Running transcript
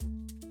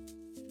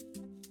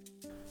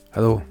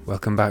Hello,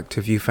 welcome back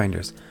to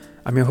Viewfinders.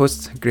 I'm your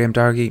host, Graham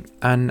Dargy,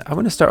 and I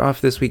want to start off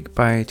this week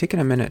by taking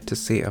a minute to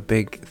say a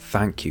big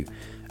thank you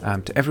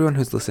to everyone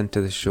who's listened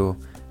to the show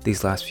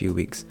these last few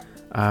weeks.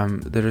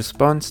 The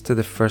response to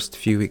the first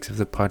few weeks of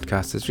the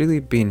podcast has really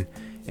been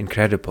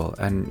incredible,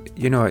 and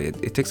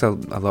it takes a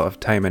lot of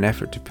time and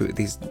effort to put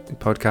these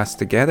podcasts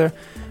together,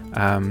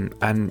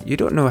 and you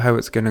don't know how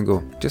it's going to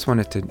go. Just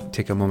wanted to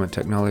take a moment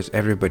to acknowledge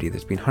everybody.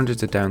 There's been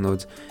hundreds of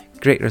downloads,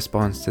 great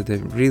response to the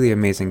really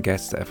amazing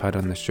guests that I've had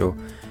on the show,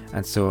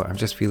 and so I'm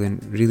just feeling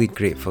really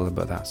grateful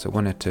about that. So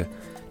wanted to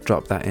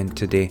drop that in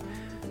today.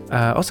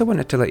 Also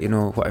wanted to let you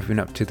know what I've been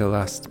up to the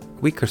last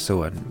week or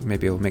so, and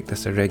maybe I'll make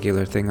this a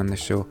regular thing on the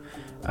show.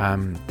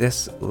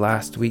 This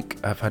last week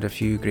I've had a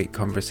few great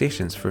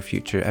conversations for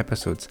future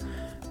episodes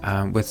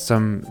with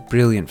some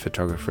brilliant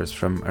photographers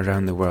from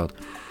around the world.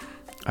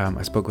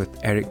 I spoke with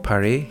Eric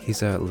Paré.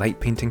 He's a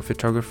light painting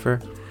photographer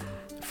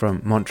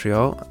from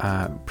Montreal,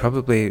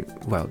 probably,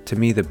 well, to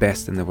me, the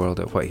best in the world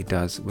at what he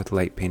does with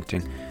light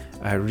painting.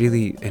 A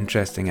really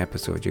interesting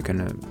episode. You're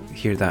going to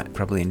hear that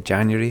probably in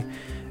January.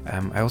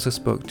 I also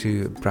spoke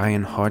to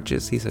Brian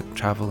Hodges. He's a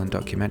travel and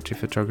documentary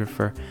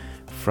photographer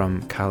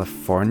from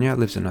California,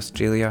 lives in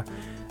Australia.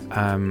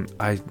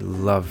 I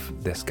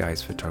love this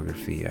guy's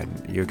photography,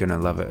 and you're going to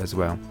love it as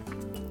well.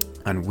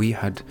 And we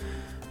had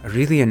a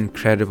really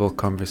incredible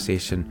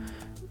conversation.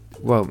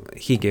 Well,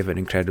 he gave an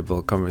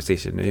incredible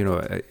conversation,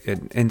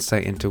 an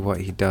insight into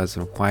what he does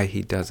and why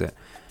he does it,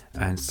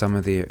 and some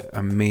of the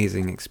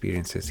amazing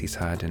experiences he's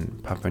had in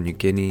Papua New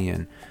Guinea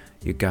and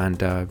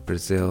Uganda,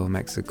 Brazil,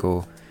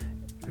 Mexico.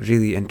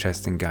 Really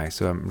interesting guy,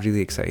 so I'm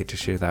really excited to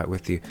share that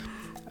with you.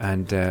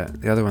 And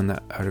the other one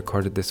that I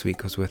recorded this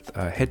week was with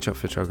a headshot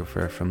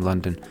photographer from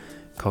London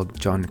called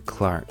John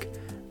Clark.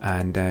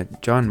 And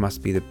John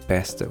must be the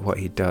best at what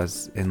he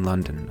does in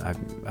London.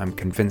 I'm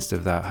convinced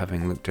of that,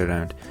 having looked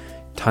around.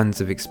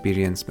 Tons of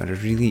experience, but a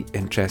really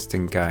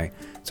interesting guy.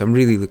 So I'm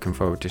really looking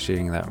forward to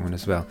sharing that one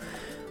as well.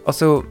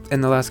 Also,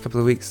 in the last couple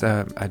of weeks,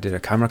 I did a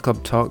camera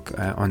club talk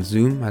on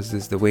Zoom, as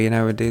is the way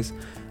nowadays.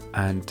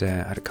 And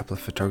had a couple of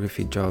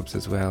photography jobs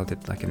as well.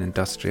 Did like an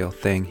industrial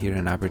thing here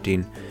in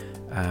Aberdeen.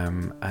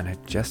 And I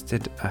just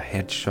did a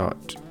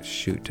headshot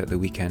shoot at the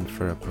weekend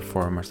for a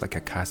performer's, like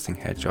a casting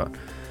headshot.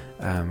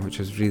 Which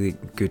was really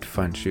good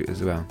fun shoot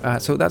as well.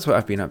 So that's what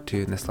I've been up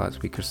to in this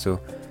last week or so.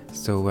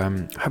 So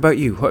how about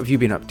you? What have you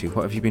been up to?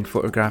 What have you been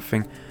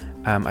photographing?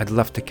 I'd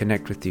love to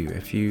connect with you.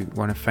 If you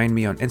want to find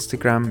me on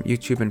Instagram,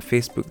 YouTube and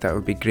Facebook, that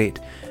would be great.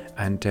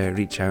 And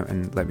reach out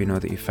and let me know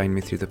that you find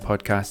me through the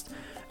podcast.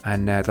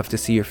 And I'd love to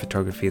see your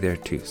photography there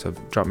too. So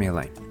drop me a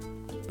line.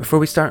 Before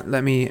we start,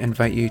 let me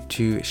invite you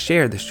to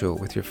share the show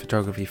with your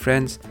photography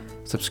friends.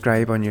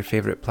 Subscribe on your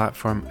favourite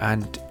platform,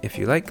 and if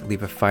you like,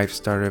 leave a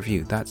 5-star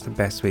review. That's the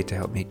best way to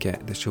help me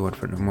get the show in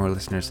front of more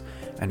listeners,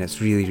 and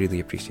it's really, really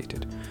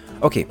appreciated.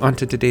 Okay, on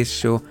to today's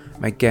show.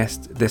 My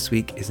guest this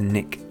week is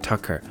Nick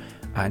Tucker.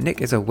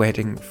 Nick is a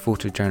wedding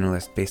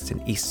photojournalist based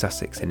in East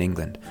Sussex in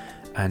England,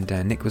 and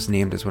Nick was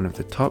named as one of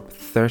the top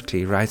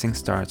 30 rising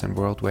stars in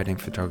world wedding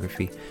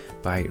photography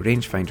by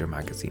Rangefinder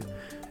magazine.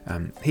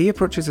 He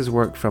approaches his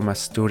work from a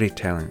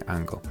storytelling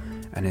angle,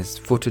 and his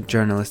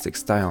photojournalistic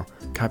style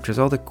captures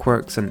all the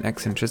quirks and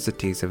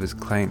eccentricities of his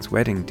client's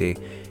wedding day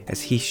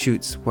as he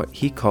shoots what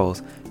he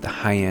calls the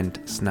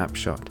high-end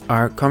snapshot.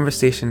 Our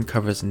conversation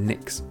covers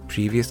Nick's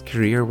previous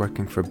career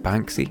working for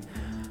Banksy,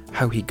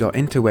 how he got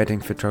into wedding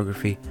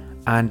photography,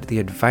 and the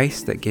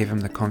advice that gave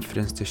him the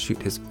confidence to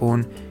shoot his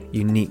own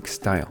unique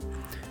style.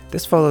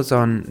 This follows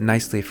on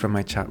nicely from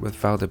my chat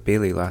with Valda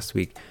Bailey last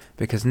week,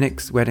 because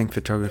Nick's wedding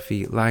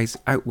photography lies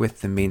out with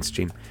the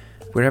mainstream.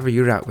 Wherever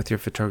you're at with your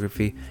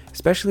photography,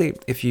 especially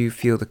if you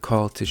feel the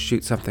call to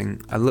shoot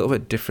something a little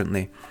bit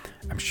differently,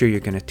 I'm sure you're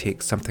going to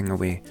take something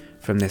away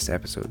from this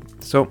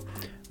episode. So,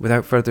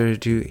 without further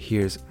ado,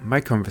 here's my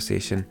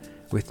conversation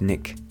with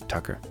Nick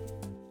Tucker.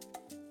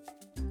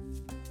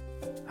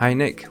 Hi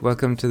Nick,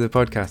 welcome to the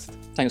podcast.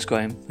 Thanks,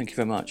 Graham. Thank you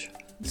very much.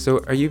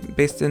 So, are you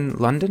based in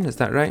London, is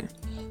that right?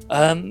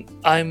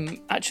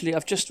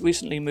 I've just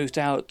recently moved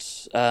out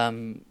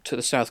to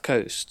the south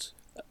coast,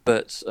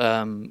 but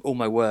all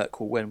my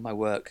work, or when my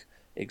work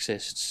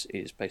exists,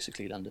 is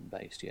basically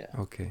London-based, yeah.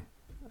 Okay.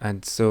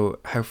 And so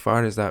how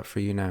far is that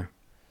for you now?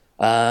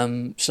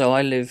 So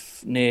I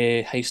live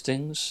near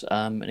Hastings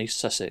in East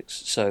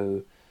Sussex,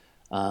 so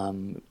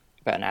about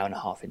an hour and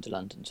a half into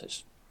London, so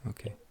it's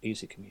okay.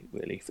 Easy commute,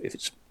 really, if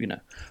it's,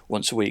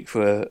 once a week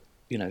for,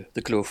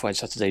 the glorified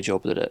Saturday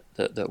job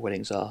that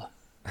weddings are.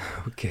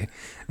 Okay.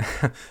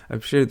 I'm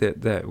sure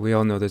that we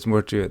all know there's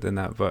more to it than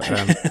that, but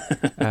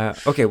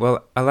okay,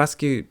 well, I'll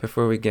ask you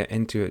before we get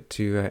into it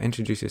to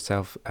introduce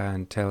yourself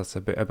and tell us a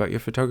bit about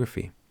your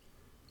photography.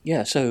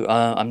 Yeah, so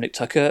I'm Nick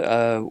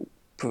Tucker,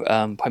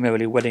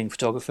 primarily wedding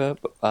photographer,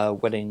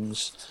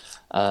 weddings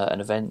and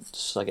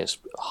events, I guess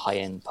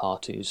high-end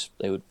parties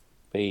they would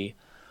be.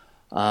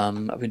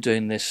 I've been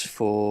doing this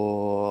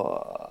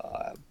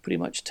for pretty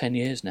much 10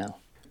 years now.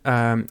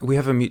 We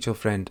have a mutual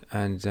friend,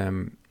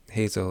 and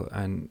Hazel,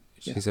 and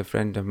she's a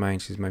friend of mine.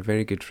 She's my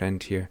very good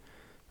friend here,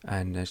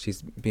 and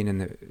she's been in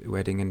the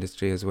wedding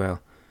industry as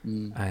well.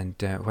 Mm.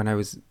 And when I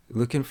was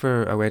looking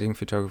for a wedding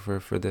photographer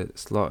for the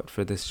slot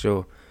for this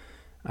show,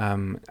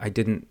 I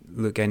didn't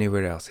look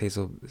anywhere else.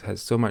 Hazel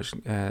has so much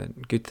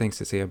good things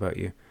to say about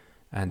you,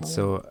 and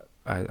so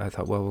I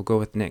thought, well, we'll go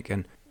with Nick.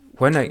 And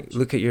when I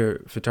look at your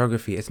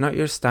photography, it's not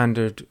your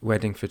standard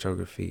wedding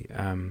photography.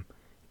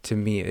 To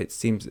me, it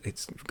seems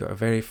it's got a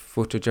very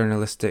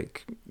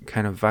photojournalistic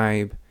kind of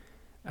vibe,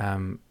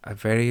 a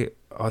very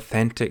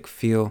authentic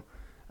feel,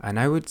 and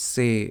I would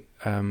say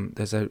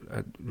there's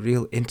a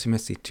real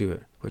intimacy to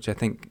it, which I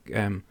think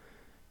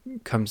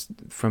comes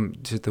from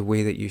to the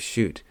way that you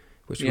shoot,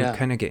 which we'll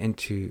kind of get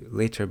into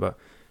later. But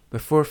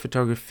before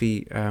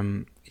photography,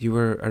 you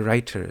were a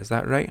writer, is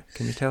that right?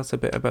 Can you tell us a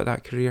bit about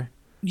that career?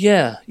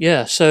 Yeah.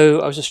 So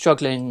I was a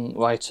struggling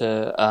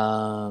writer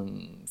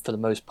for the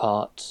most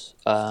part.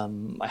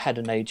 I had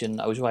an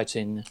agent. I was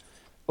writing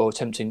or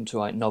attempting to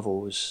write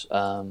novels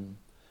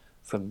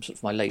from sort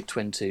of my late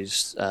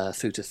 20s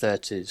through to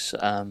 30s.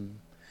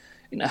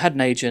 I had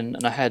an agent,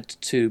 and I had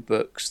 2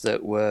 books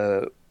that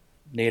were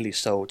nearly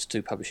sold to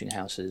 2 publishing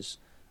houses,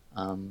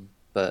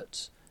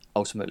 but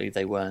ultimately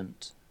they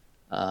weren't.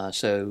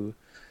 So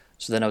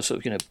then I was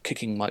sort of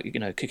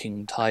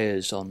kicking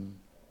tires on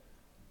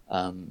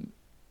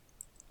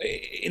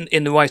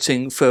in the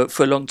writing for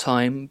a long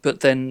time. But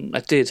then I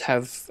did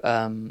have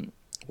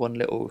one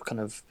little kind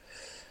of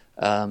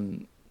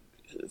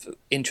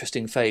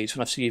interesting phase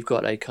when I see you've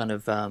got a kind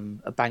of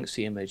a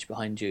Banksy image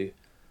behind you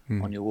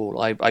on your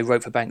wall. I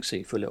wrote for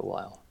Banksy for a little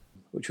while,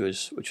 which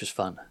was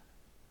fun.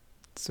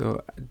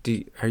 So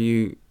do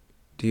you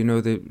know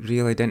the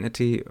real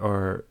identity,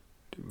 or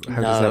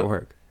how does that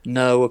work?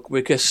 No,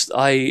 because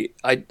I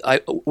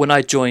when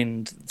I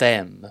joined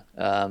them,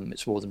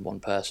 it's more than one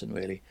person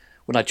really.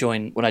 When I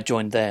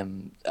joined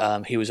them,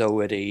 he was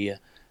already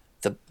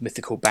the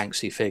mythical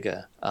Banksy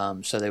figure.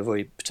 So they were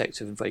very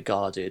protective and very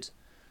guarded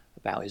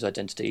about his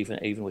identity,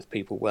 even with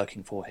people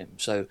working for him.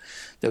 So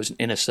there was an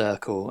inner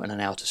circle and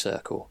an outer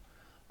circle,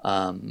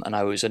 and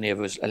I was only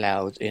ever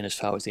allowed in as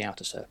far as the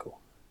outer circle.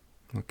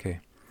 Okay,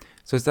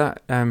 so is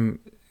that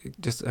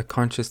just a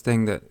conscious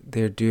thing that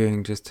they're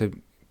doing just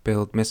to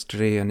build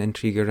mystery and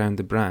intrigue around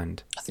the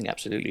brand? I think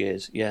absolutely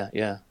is. Yeah,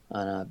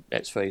 and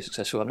it's very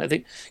successful. I mean, I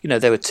think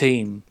they're a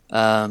team.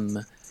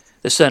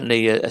 There's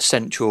certainly a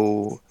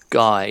central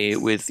guy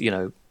with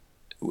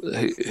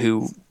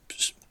who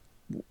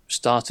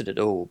started it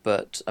all,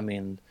 but I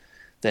mean,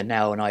 they're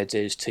now an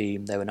ideas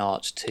team. They're an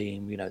arts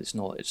team. It's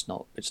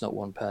not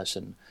one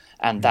person,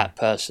 and that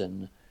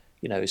person,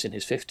 is in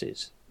his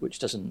 50s, which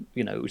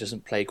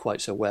doesn't play quite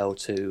so well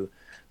to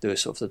the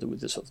sort of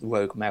the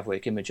rogue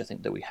maverick image I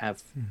think that we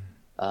have.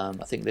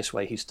 I think this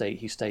way he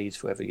stays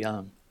forever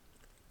young.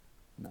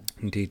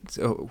 Indeed.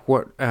 So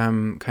what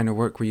kind of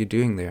work were you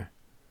doing there?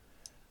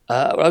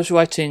 I was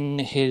writing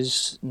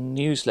his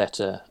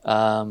newsletter,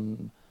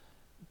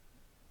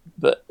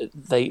 but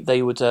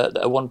they would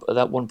at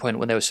one point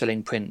when they were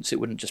selling prints, it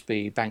wouldn't just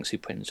be Banksy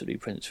prints; it would be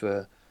prints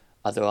for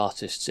other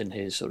artists in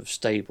his sort of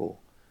stable.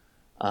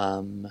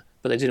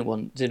 But they didn't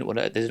want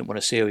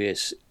a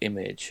serious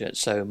image,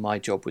 so my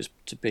job was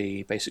to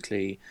be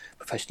basically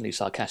professionally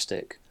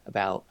sarcastic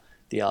about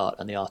the art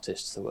and the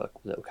artists that were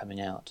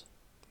coming out.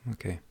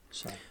 Okay.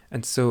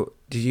 So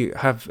do you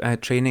have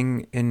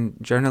training in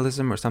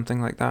journalism or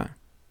something like that?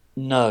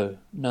 No.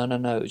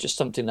 It was just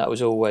something that I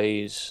was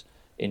always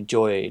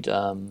enjoyed.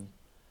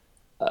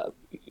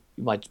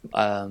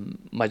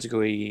 My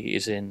degree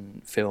is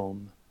in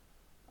film,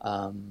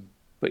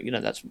 but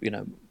that's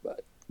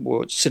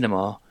more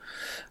cinema.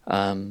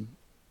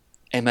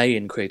 MA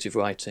in creative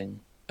writing,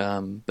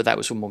 but that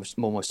was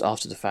almost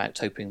after the fact,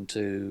 hoping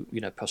to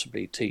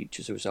possibly teach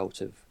as a result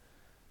of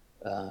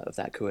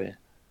that career.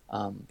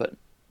 But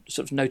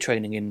sort of no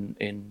training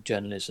in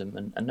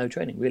journalism and no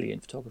training really in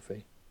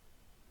photography.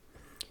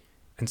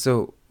 And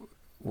so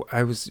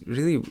I was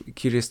really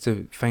curious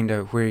to find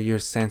out where your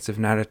sense of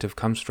narrative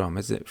comes from.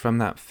 Is it from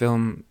that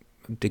film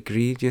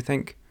degree, do you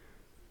think?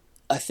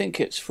 I think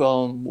it's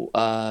from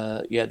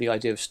the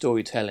idea of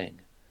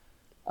storytelling.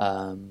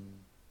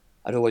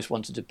 I'd always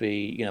wanted to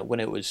be, when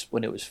it was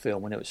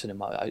film, when it was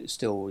cinema, it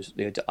still was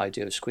the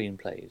idea of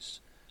screenplays.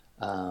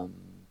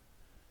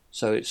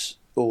 So it's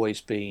always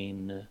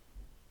been,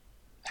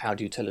 how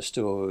do you tell a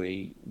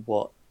story?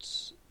 What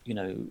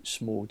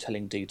small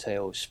telling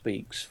detail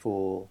speaks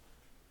for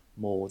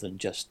more than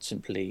just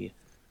simply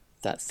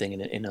that thing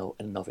in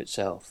and of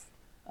itself.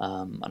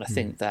 And I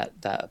think that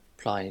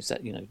applies,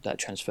 that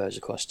transfers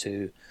across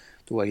to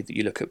the way that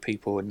you look at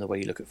people and the way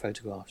you look at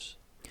photographs.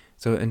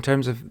 So in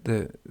terms of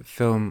the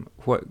film,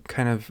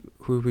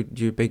 who would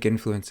your big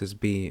influences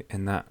be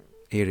in that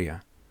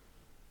area?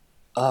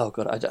 Oh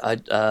God,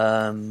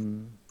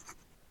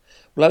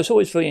 well, I was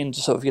always very into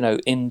sort of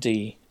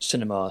indie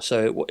cinema,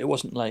 so it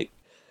wasn't like,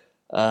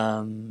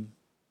 I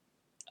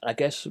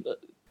guess,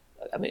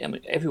 I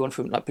mean everyone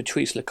from like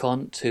Patrice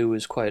Leconte, who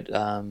was quite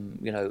an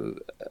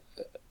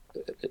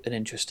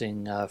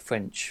interesting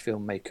French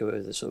filmmaker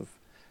of the sort of,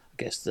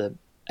 I guess, the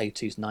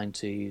 80s,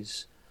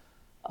 90s.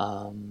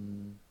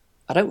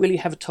 I don't really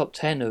have a top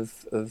 10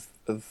 of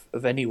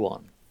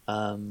anyone.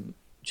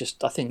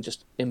 Just I think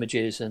just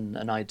images and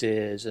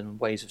ideas and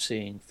ways of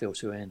seeing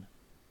filter in.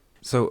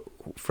 So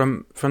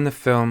from the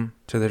film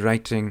to the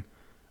writing,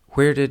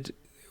 where did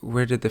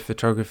the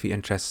photography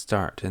interest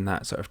start in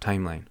that sort of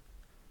timeline?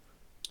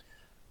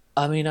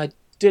 I mean, I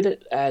did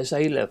it as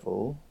A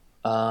level,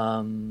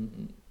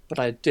 but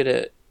I did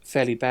it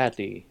fairly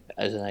badly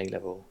as an A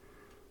level.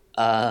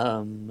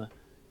 Um,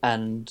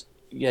 and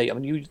yeah, I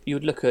mean, you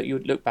would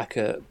look back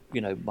at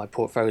my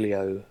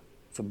portfolio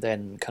from then,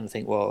 and kind of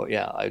think, well,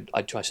 yeah,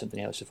 I'd try something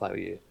else if I were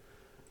you.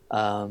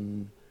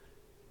 Um,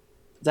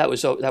 that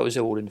was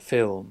all in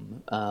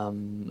film,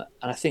 and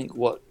I think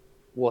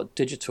what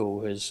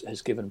digital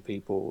has given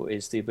people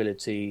is the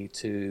ability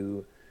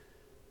to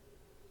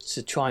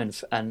try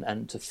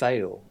and to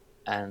fail,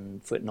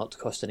 and for it not to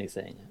cost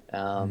anything,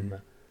 Mm.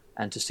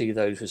 and to see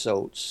those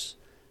results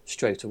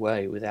straight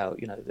away without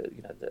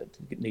the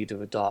need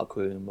of a dark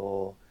room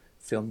or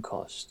film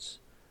costs.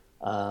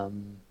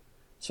 Um,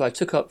 so I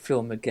took up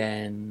film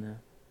again,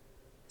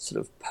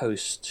 sort of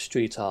post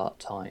street art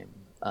time,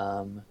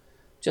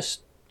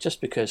 just just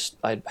because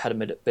I had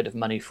a bit of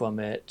money from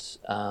it,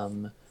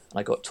 and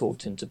I got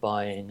talked into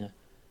buying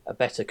a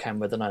better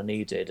camera than I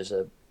needed as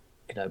a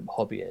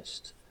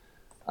hobbyist.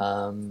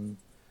 Um,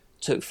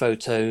 Took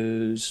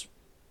photos,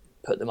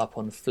 put them up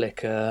on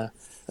Flickr.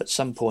 At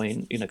some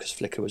point, because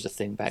Flickr was a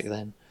thing back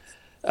then.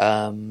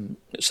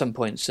 At some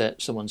point,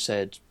 someone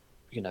said,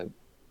 you know,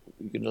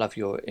 you can love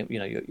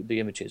the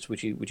images.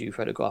 Would you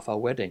photograph our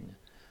wedding?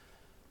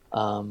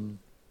 Um,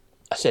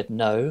 I said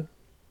no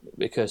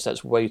because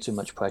that's way too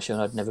much pressure,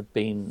 and I'd never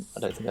been.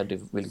 I don't think I'd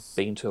have really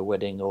been to a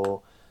wedding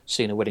or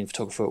seen a wedding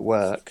photographer at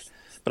work.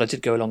 But I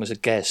did go along as a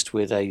guest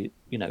with a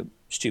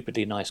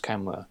stupidly nice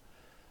camera,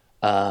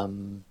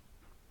 um,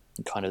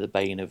 kind of the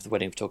bane of the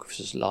wedding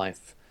photographer's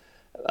life,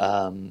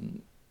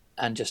 um,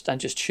 and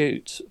just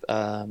shoot,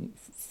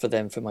 for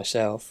them, for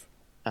myself,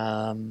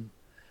 um,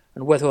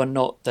 and whether or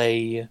not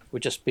they were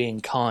just being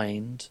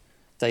kind,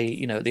 they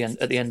at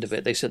the end of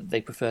it they said that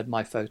they preferred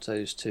my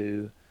photos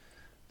to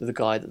the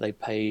guy that they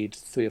paid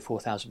 £3,000 or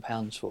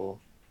 £4,000 for.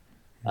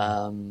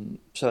 Mm.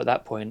 So at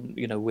that point,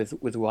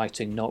 with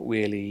writing not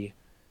really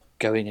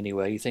going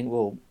anywhere, you think,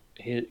 well,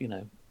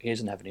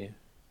 here's an avenue.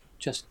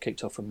 Just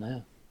kicked off from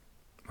there.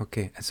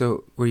 Okay,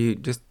 so were you,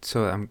 just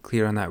so I'm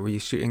clear on that, were you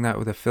shooting that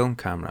with a film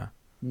camera?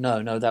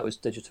 No, no, that was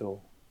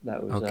digital.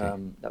 Okay,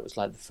 That was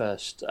like the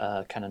first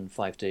Canon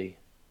 5D.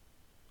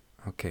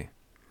 okay.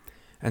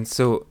 And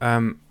so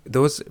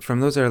those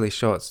from those early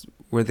shots,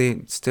 were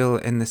they still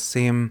in the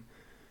same?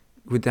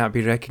 Would that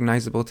be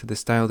recognizable to the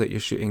style that you're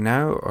shooting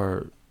now,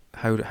 or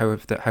how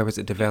has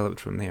it developed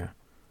from there?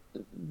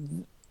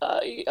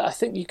 I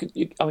think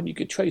I mean, you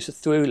could trace a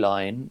through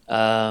line.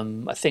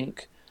 I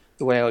think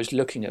the way I was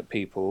looking at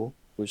people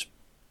was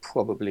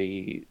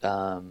probably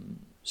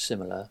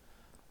similar,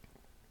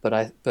 but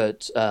I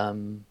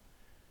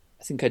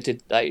think I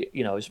did.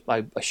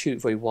 I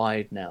shoot very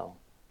wide now,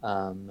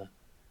 um,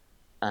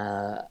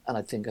 and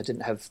I think I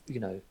didn't have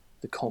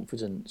the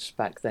confidence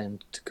back then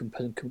to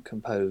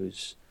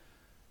compose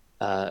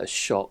a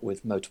shot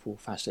with multiple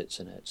facets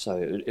in it. So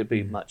it'd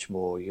be Mm. much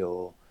more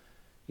your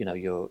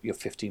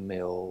 50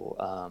 mil,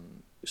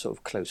 sort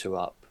of closer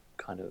up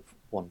kind of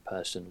one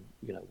person,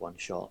 one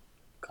shot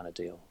kind of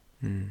deal.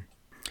 Mm.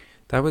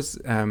 That was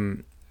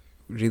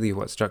really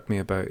what struck me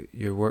about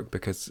your work,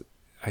 because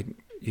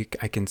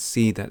I can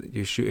see that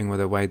you're shooting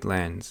with a wide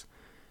lens,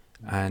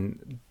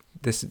 and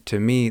this, to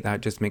me,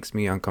 that just makes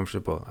me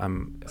uncomfortable.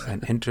 I'm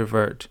an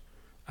introvert.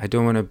 I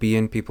don't want to be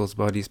in people's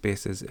body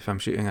spaces. If I'm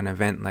shooting an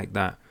event like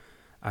that,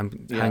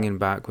 I'm Yeah, hanging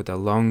back with a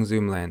long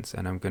zoom lens,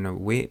 and I'm going to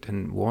wait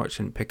and watch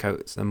and pick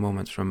out the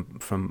moments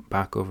from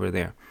back over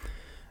there.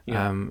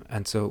 yeah,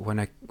 And so when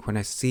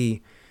I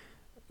see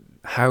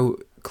how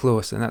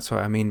close, and that's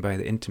what I mean by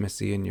the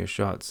intimacy in your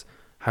shots,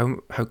 how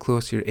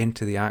close you're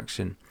into the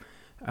action,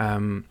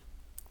 um,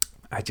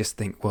 I just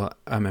think, well,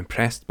 I'm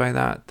impressed by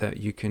that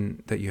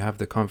you have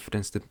the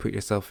confidence to put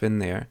yourself in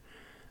there,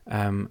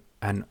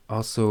 and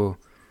also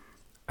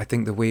I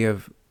think the way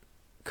of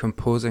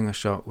composing a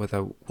shot with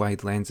a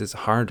wide lens is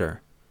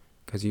harder,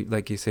 because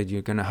like you said,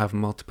 you're going to have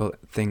multiple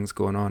things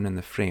going on in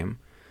the frame.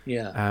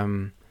 yeah.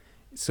 Um,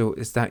 so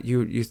is that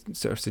you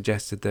sort of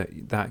suggested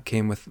that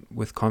came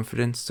with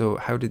confidence? So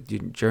how did you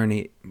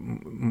journey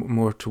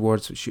more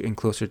towards shooting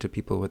closer to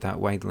people with that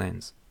wide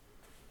lens?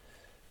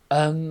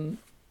 Um,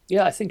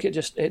 yeah, I think it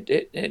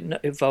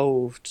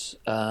evolved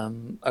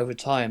over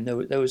time.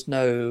 There was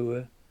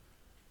no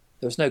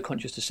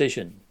conscious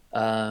decision.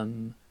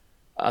 When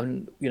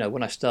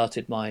I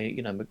started,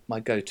 my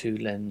go-to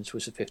lens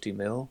was a 50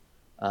 mil,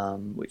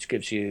 which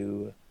gives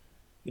you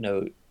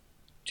know,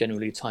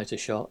 generally tighter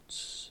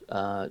shots.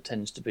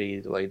 Tends to be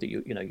the way that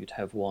you'd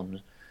have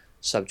one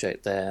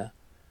subject there.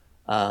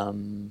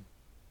 Um,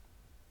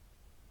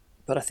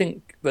 but I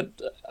think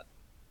that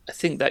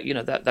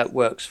that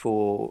works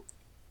for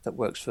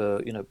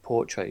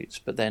portraits.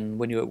 But then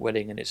when you're at a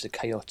wedding and it's a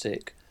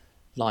chaotic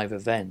live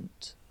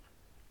event,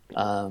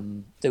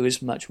 there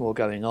is much more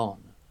going on.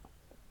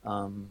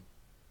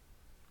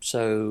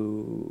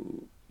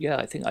 So yeah,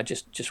 I think I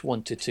just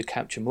wanted to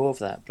capture more of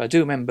that. But I do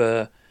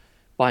remember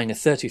buying a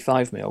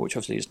 35mm, which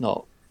obviously is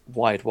not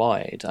wide.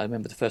 I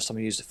remember the first time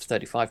I used a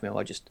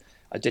 35mm,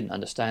 I didn't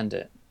understand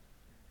it.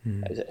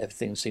 Mm.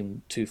 Everything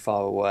seemed too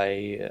far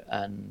away,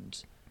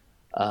 and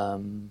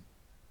um,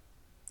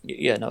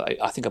 yeah, no,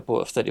 I think I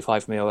bought a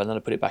 35mm and then I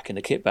put it back in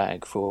the kit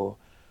bag for,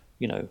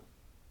 a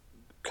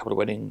couple of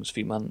weddings, a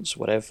few months,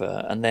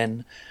 whatever, and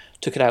then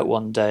took it out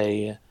one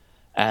day,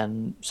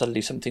 and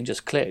suddenly something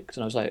just clicked,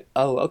 and I was like,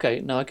 oh,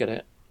 okay, no, I get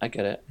it,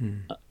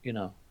 Mm. you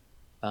know,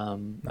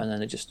 and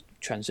then it just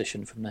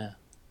transitioned from there.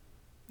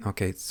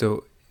 Okay,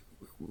 so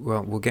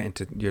well, we'll get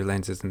into your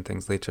lenses and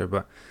things later,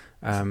 but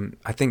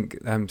I think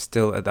I'm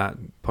still at that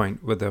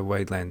point with a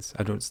wide lens.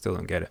 Still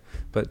don't get it,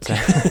 but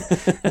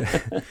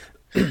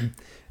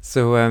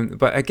so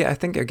but I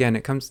think again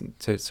it comes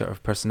to sort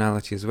of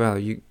personality as well. Are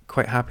you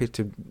quite happy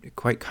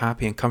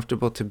and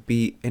comfortable to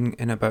be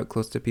in about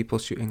close to people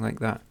shooting like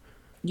that?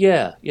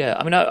 Yeah, yeah.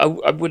 I mean, I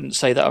wouldn't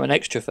say that I'm an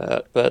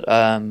extrovert, but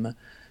I'm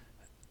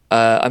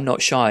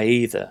not shy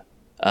either.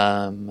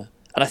 And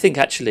I think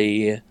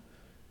actually,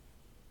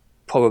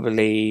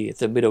 probably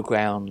the middle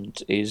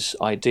ground is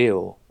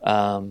ideal.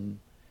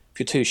 If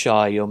you're too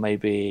shy, you're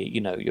maybe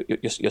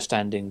you're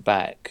standing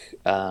back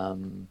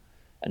and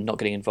not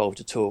getting involved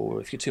at all.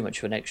 If you're too much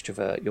of an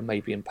extrovert, you're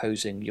maybe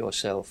imposing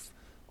yourself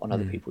on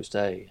other Mm. people's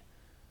day.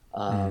 Mm.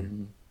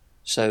 Um,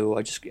 so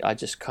I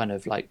just kind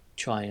of like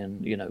try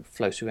and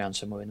float around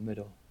somewhere in the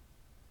middle.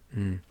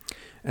 Mm.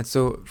 And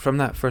so from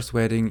that first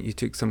wedding, you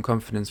took some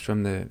confidence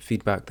from the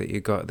feedback that you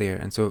got there.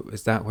 And so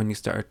is that when you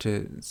started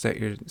to set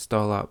your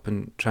stall up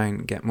and try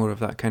and get more of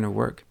that kind of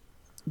work?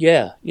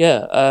 Yeah,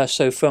 yeah.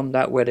 So from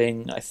that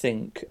wedding, I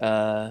think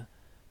I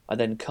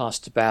then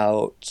cast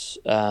about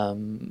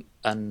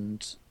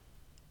and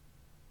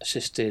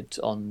assisted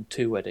on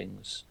two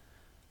weddings.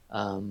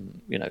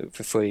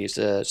 For free as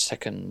a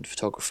second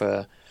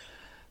photographer.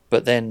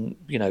 But then,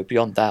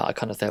 beyond that, I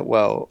kind of thought,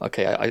 well,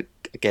 okay, I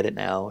get it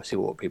now. I see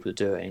what people are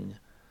doing,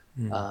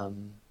 Mm.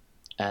 um,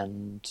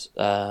 and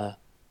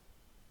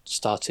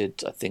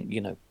started, I think,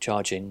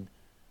 charging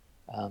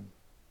um,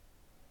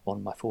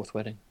 on my fourth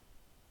wedding.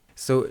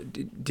 So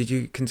did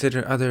you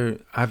consider other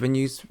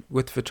avenues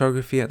with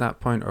photography at that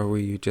point, or were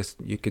you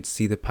could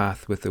see the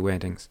path with the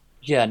weddings?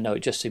 Yeah, no, it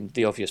just seemed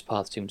the obvious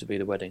path seemed to be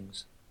the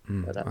weddings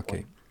at that Okay.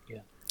 point. Yeah.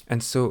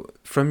 And so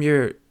from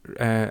your,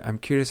 I'm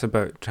curious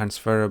about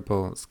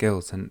transferable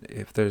skills and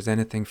if there's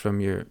anything from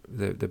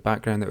the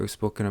background that we've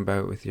spoken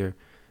about with your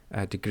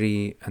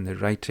degree and the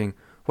writing,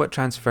 what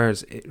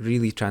it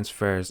really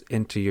transfers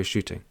into your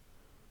shooting?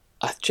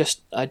 I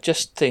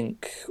just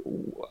think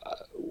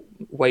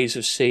ways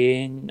of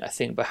seeing. I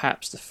think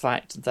perhaps the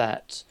fact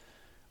that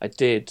I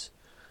did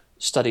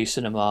study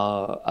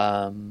cinema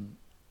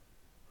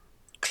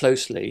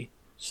closely,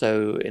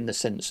 so in the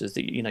sense is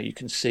that you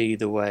can see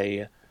the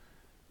way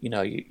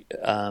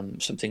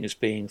something is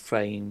being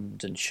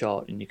framed and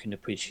shot, and you can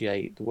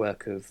appreciate the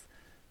work of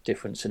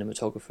different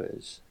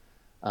cinematographers.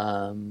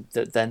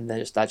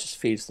 That just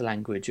feeds the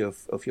language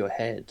of your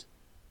head.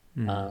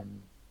 Mm. Um,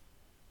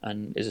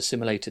 and is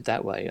assimilated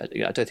that way.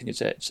 I don't think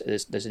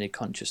there's any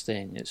conscious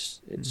thing. Mm.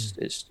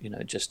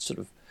 It's just sort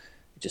of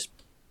it just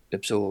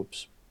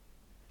absorbs.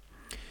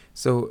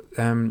 So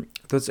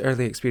those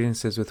early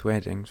experiences with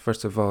weddings,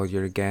 first of all,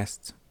 you're a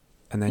guest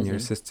and then you're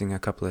Hmm. assisting a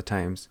couple of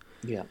times.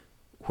 Yeah.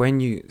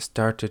 When you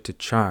started to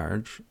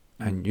charge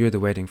Mm. and you're the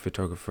wedding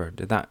photographer,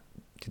 did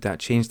that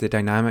change the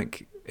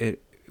dynamic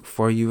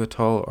for you at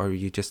all, or are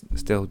you just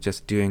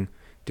doing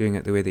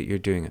it the way that you're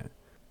doing it?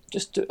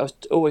 I was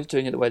always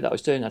doing it the way that I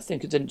was doing. I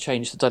think it didn't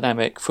change the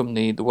dynamic from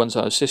the ones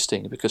I was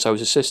assisting because I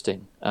was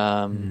assisting.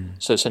 Mm.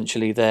 So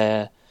essentially,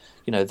 they're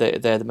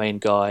the main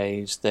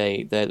guys.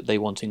 They're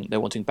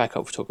wanting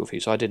backup photography.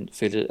 So I didn't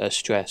feel a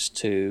stress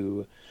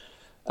to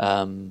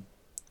um,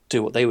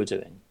 do what they were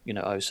doing.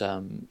 I was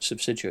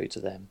subsidiary to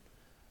them.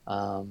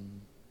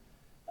 Um,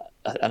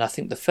 and I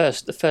think the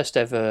first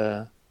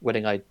ever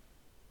wedding I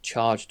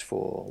charged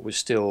for was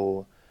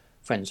still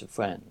friends of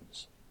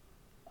friends.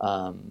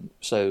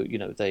 So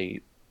I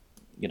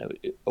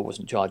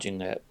wasn't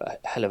charging a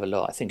hell of a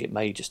lot. I think it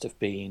may just have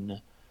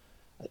been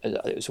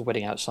it was a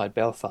wedding outside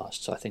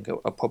Belfast. So I think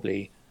I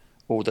probably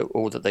all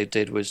that they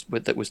did was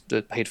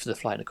they paid for the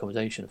flight and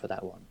accommodation for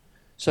that one.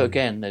 So Mm.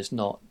 again, there's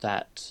not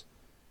that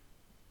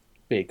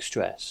big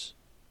stress.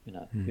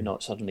 You're Mm.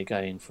 not suddenly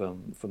going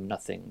from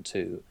nothing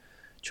to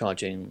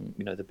charging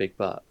the big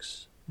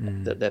bucks.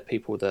 Mm. That they're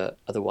people that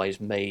otherwise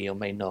may or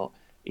may not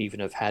even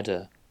have had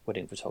a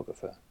wedding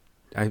photographer.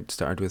 I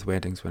started with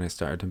weddings when I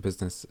started in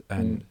business, Mm.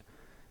 and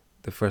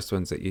the first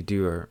ones that you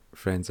do are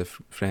friends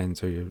of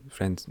friends or your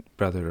friend's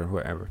brother or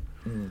whatever,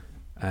 Mm.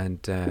 and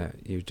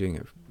you're doing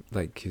it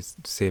like you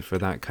say for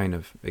that kind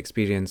of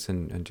experience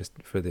and just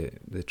for the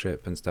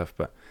trip and stuff.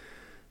 But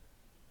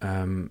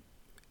um,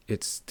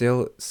 it's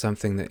still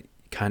something that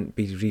can't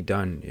be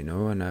redone,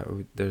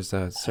 and there's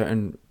a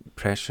certain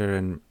pressure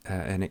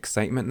and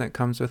excitement that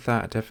comes with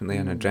that, definitely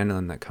an Mm.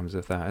 adrenaline that comes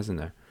with that, isn't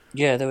there?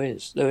 Yeah, there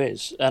is,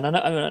 and I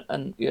know,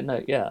 and you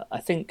know, yeah, I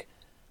think,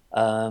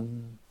 I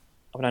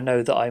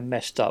know that I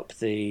messed up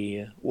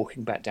the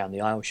walking back down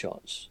the aisle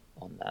shots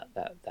on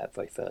that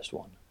very first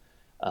one,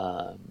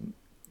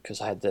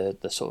 because I had the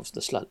sort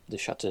of the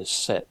shutters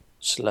set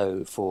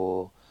slow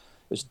for,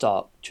 it was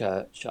dark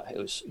church. It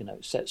was,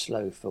 set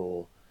slow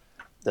for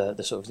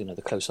the sort of,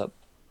 the close up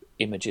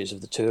images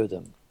of the two of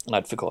them, and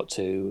I'd forgot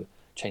to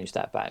change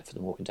that back for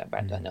them walking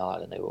back down the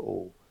aisle, and they were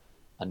all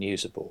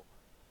unusable.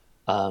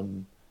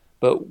 Um,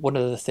 but one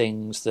of the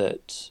things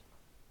that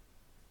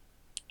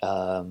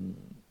um,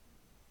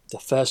 the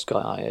first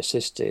guy I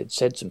assisted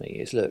said to me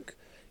is, look,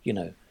 you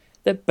know,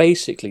 they're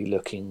basically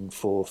looking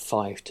for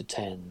 5 to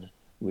 10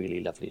 really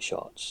lovely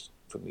shots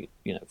from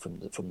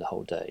from the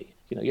whole day.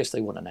 Yes,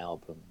 they want an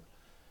album,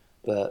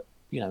 but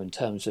in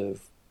terms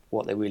of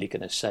what they're really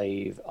going to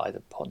save,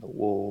 either on the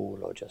wall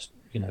or just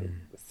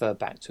refer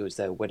back to as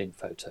their wedding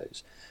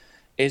photos,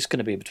 is going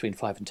to be between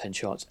 5 and 10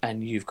 shots,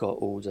 and you've got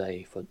all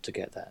day to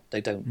get that.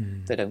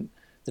 They're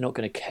not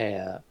going to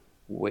care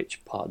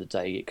which part of the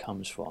day it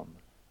comes from,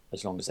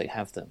 as long as they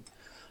have them.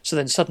 So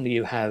then suddenly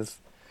you have,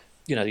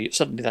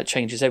 suddenly that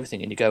changes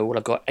everything, and you go, well,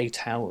 I've got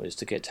 8 hours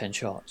to get 10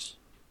 shots,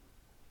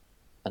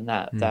 and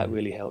that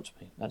really helped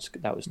me.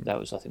 That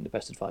was I think the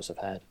best advice I've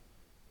had.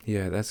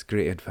 Yeah, that's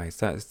great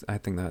advice. I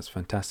think that's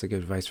fantastic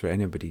advice for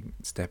anybody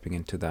stepping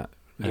into that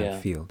Yeah,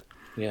 field.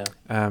 yeah,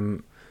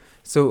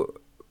 So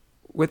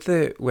with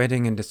the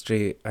wedding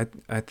industry,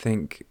 I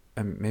think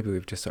maybe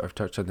we've just sort of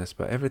touched on this,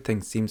 but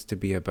everything seems to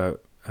be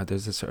about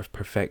there's a sort of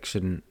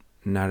perfection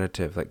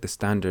narrative, like the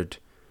standard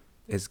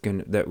is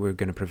that we're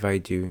gonna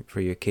provide you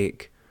for your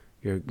cake,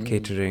 your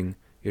catering,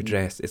 your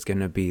dress. It's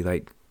gonna be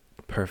like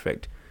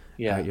perfect.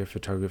 yeah, Your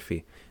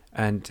photography,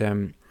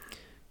 and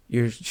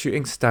your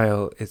shooting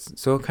style is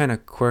so kind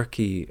of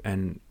quirky,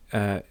 and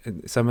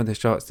some of the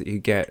shots that you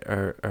get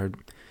are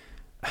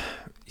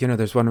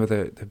there's one where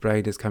the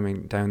bride is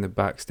coming down the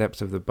back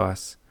steps of the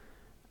bus,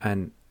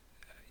 and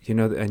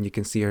and you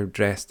can see her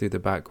dress through the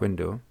back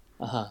window.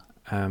 uh-huh,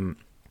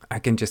 I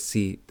can just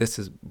see, this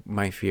is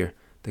my fear,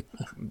 the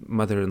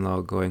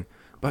mother-in-law going,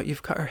 but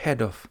you've cut her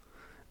head off.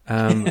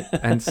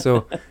 And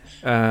so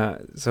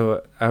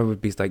I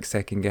would be like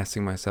second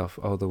guessing myself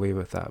all the way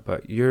with that.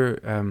 But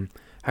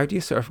how do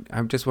you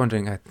I'm just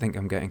wondering, I think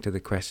I'm getting to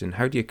the question,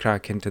 how do you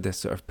crack into this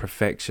sort of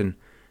perfection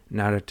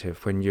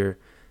narrative when your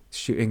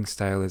shooting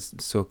style is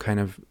so kind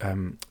of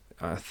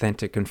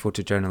authentic and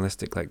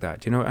photojournalistic like that?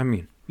 Do you know what I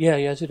mean? yeah,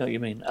 I do know what you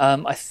mean.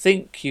 I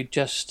think you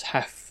just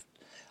have.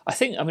 I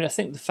think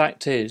the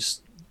fact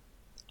is,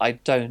 I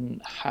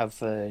don't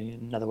have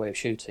another way of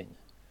shooting.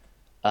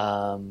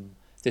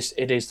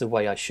 It is the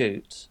way I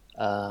shoot.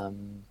 I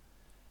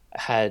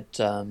had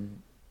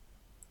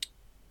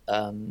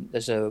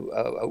there's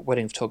a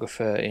wedding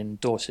photographer in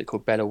Dorset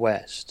called Bella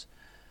West,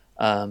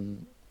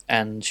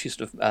 and she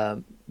sort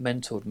of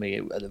mentored me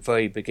at the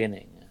very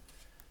beginning,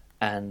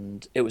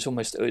 and it was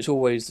always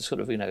the sort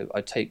of,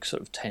 I'd take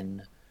sort of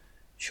 10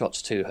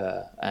 shots to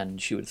her,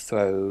 and she would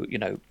throw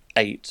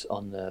 8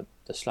 on the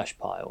slash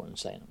pile and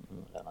saying,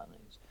 I don't like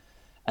these,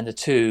 and the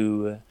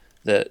two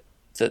that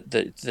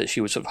that she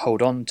would sort of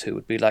hold on to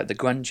would be like the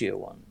grungier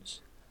ones.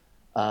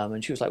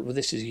 And she was like, "Well,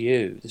 this is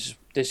you.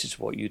 This is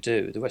what you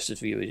do. The rest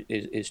of you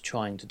is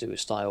trying to do a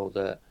style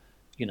that,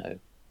 you know,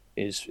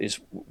 is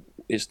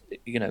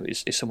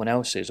someone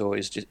else's, or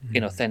is just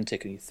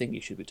inauthentic, and you think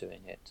you should be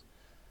doing it."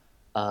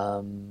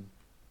 And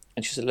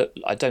she said, "Look,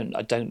 I don't,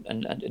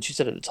 and she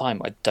said at the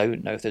time, I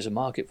don't know if there's a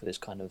market for this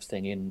kind of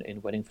thing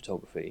in wedding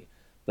photography,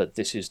 but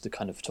this is the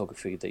kind of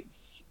photography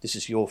this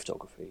is your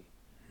photography."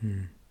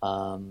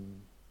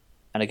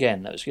 And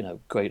again, that was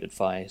great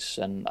advice,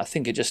 and I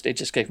think it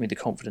just gave me the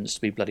confidence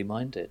to be bloody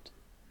minded.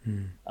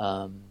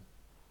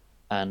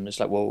 And it's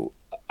like, well,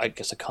 I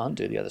guess I can't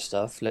do the other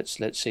stuff. Let's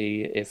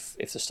see if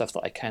the stuff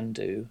that I can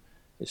do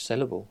is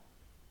sellable.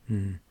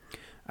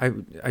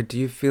 I do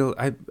you feel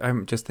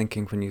I'm just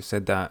thinking when you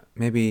said that,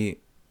 maybe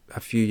a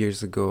few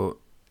years ago,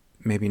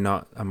 maybe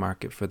not a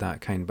market for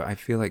that kind, but I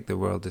feel like the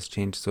world has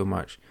changed so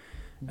much,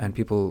 and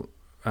people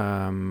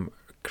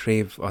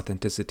crave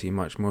authenticity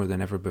much more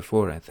than ever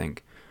before, I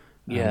think.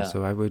 Yeah,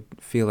 So I would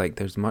feel like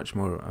there's much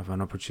more of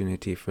an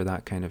opportunity for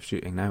that kind of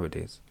shooting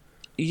nowadays.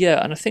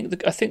 yeah, and I think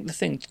the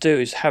thing to do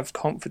is have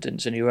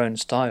confidence in your own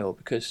style,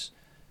 because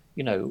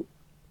you know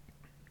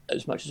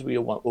as much as we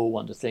all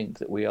want to think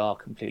that we are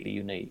completely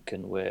unique,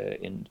 and we're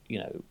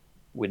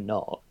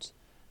not.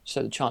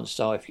 So the chances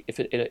are,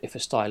 if a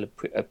style,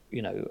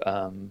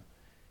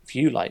 if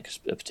you like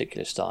a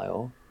particular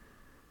style,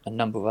 a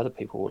number of other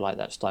people will like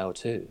that style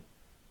too.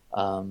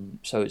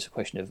 So it's a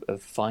question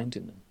of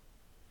finding them.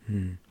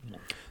 You know.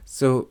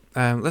 So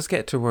let's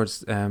get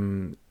towards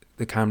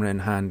the camera in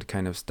hand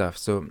kind of stuff.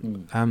 So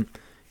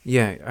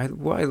yeah,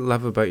 what I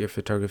love about your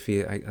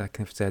photography, like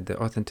I've said,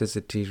 the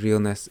authenticity,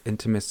 realness,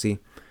 intimacy.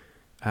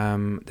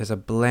 There's a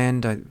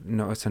blend I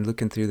noticed. I'm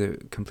looking through the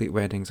complete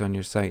weddings on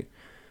your site,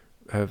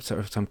 of sort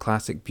of some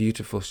classic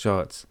beautiful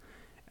shots,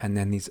 and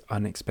then these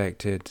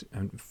unexpected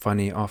and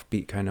funny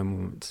offbeat kind of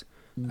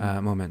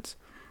moments.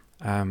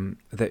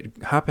 that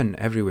happen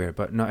everywhere,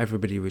 but not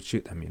everybody would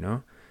shoot them, you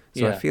know?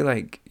 So I Yeah, feel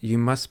like you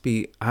must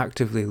be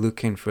actively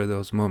looking for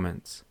those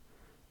moments,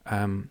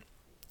 um,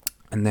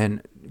 and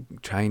then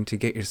trying to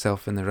get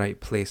yourself in the right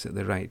place at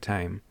the right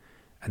time.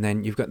 And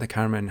then you've got the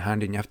camera in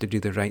hand and you have to do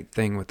the right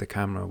thing with the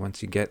camera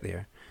once you get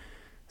there.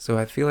 So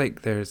I feel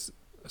like there's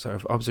sort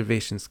of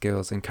observation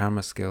skills and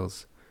camera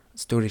skills,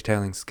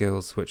 storytelling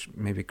skills, which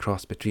maybe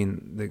cross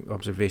between the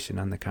observation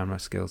and the camera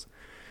skills.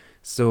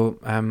 So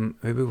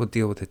maybe we'll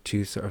deal with the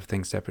two sort of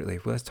things separately.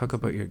 Well, let's talk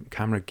about your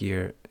camera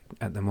gear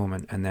at the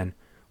moment, and then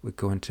we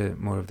go into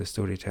more of the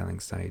storytelling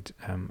side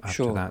after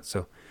sure. that.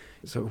 So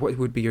what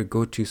would be your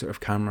go-to sort of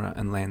camera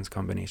and lens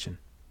combination?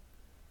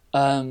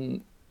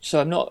 So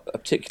I'm not a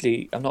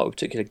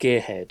particular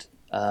gearhead.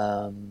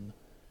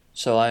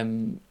 So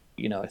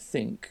I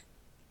think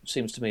it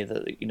seems to me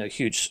that a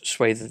huge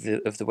swathe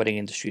of the wedding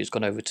industry has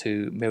gone over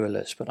to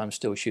mirrorless, but I'm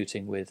still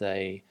shooting with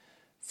a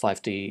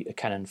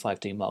Canon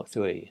 5D Mark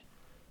III,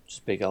 which is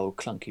a big old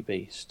clunky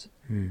beast.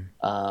 Hmm.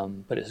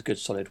 But it's a good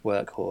solid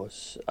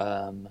workhorse.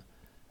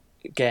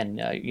 Again,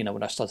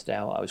 when I started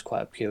out, I was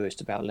quite a purist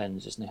about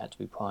lenses, and they had to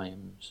be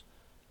primes.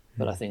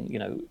 But I Hmm.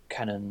 think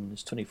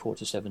Canon's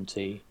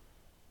 24-70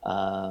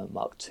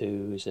 Mark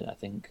II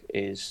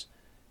is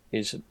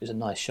a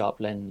nice sharp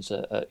lens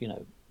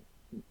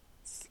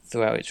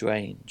throughout its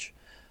range.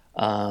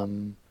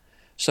 Um,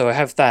 so I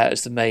have that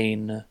as the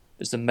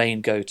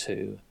main go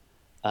to,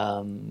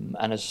 and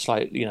as a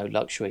slight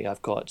luxury,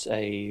 I've got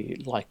a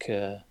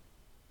Leica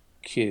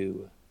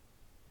Q,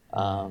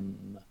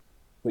 Hmm.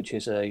 which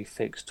is a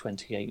fixed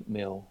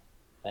 28mm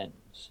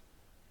lens,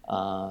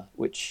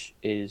 which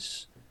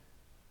is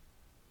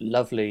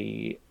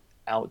lovely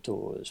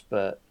outdoors,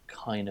 but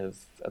kind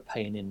of a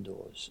pain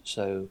indoors.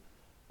 So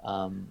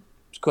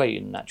it's great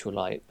in natural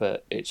light,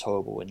 but it's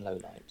horrible in low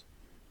light.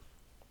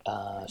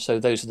 So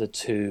those are the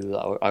two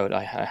that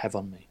I have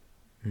on me.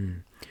 Hmm.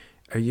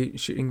 Are you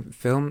shooting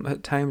film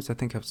at times? I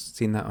think I've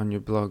seen that on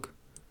your blog.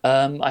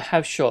 I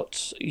have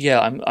shot. Yeah,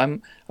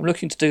 I'm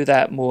looking to do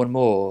that more and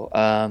more.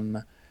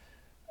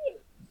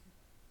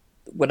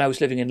 When I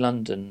was living in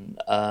London,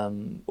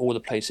 all the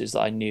places that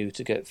I knew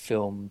to get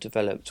film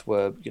developed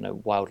were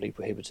wildly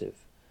prohibitive.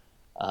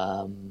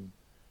 Um,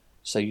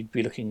 So you'd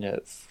be looking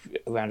at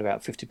around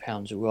about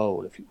 £50 a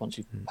roll once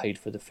you've Hmm. paid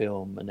for the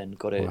film and then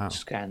got it Wow.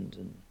 scanned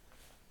and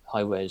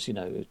high res,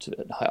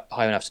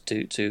 high enough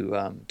to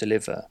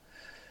deliver.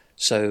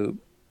 So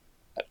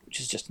which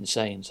is just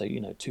insane. So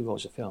 2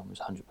 rolls of film is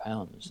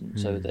 £100, and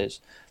so Hmm.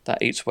 there's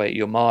that eats away at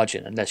your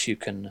margin unless you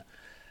can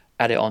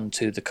add it on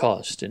to the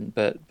cost. And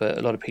but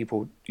a lot of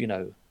people, you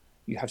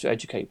have to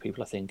educate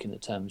people, I think, in the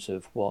terms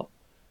of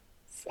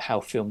how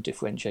film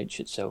differentiates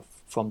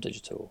itself from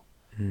digital.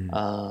 Hmm.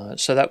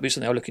 So that would be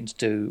something I'm looking to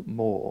do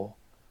more.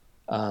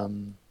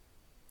 Um,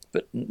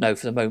 but no,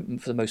 for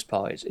the most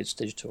part, it's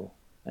digital,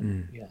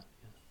 and Hmm. yeah.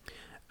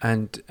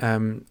 And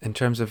in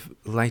terms of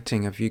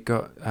lighting, have you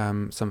got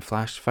some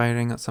flash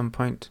firing at some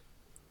point?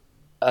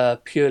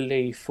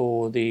 Purely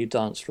for the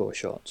dance floor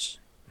shots.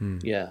 Hmm.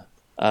 Yeah.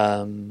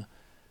 Um,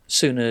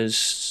 soon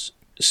as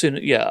soon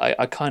yeah,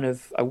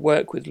 I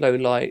work with low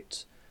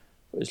light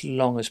for as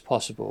long as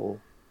possible.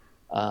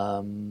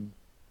 Um,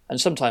 and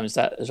sometimes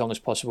that as long as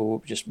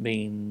possible just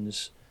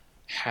means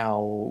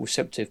how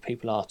receptive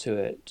people are to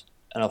it,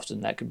 and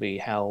often that could be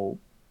how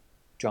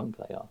drunk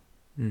they are.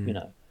 You Hmm.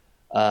 know,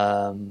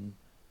 um,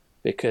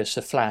 because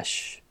a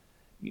flash,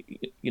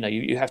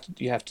 you have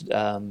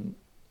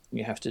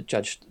to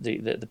judge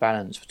the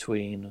balance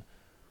between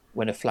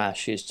when a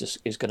flash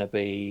is going to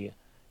be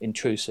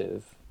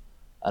intrusive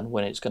and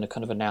when it's going to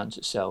kind of announce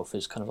itself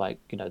as kind of like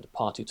the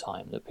party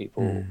time that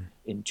people Hmm.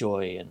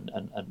 enjoy and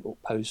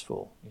pose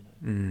for.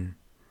 Hmm.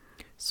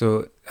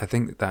 So I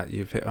think that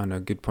you've hit on a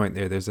good point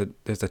there. There's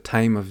a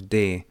time of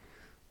day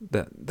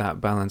that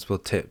balance will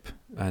tip,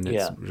 and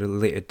it's Yeah,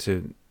 related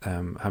to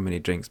how many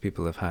drinks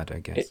people have had, I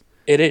it guess.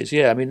 it is.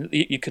 Yeah, I mean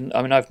you can.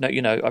 I mean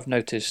I've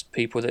noticed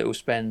people that will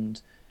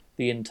spend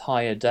the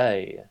entire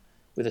day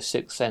with a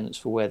sixth sense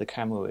for where the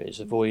camera is,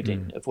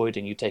 Mm.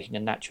 avoiding you taking a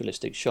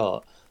naturalistic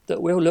shot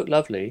that will look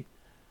lovely,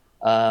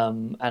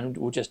 and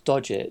will just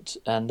dodge it,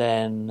 and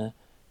then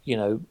you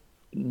know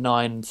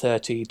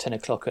 9:30, 10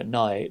 o'clock at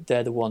night,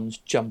 they're the ones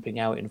jumping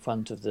out in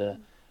front of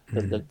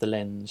Mm. the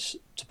lens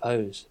to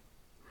pose.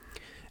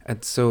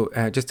 And so,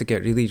 just to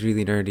get really,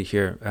 really nerdy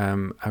here,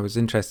 I was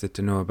interested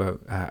to know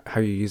about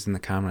how you're using the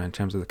camera in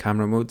terms of the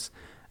camera modes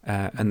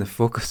and the Mm.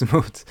 focus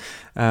modes.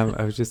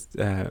 I was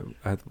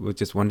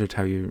just wondered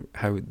how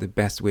the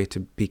best way to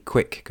be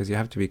quick, because you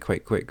have to be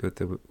quite quick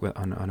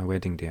on a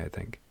wedding day, I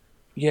think.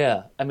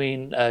 Yeah, I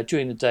mean,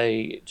 during the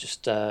day,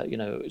 just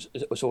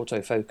it was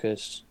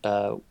autofocus,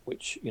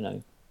 which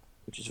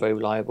is very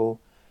reliable.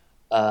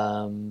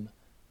 Um,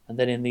 and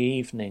then in the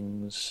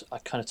evenings, I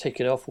kind of take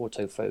it off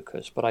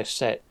autofocus, but I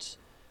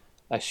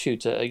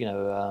shoot at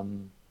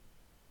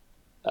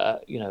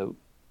you know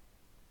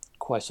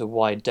quite a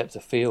wide depth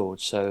of field.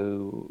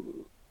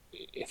 So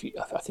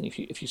I think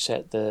if you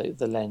set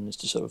the lens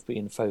to sort of be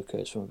in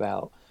focus from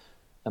about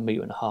a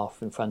meter and a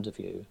half in front of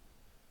you,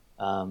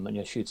 and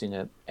you're shooting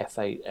a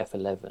f8,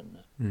 f11,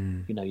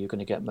 you're going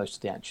to get most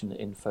of the action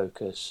in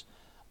focus,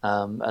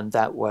 and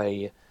that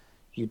way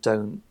you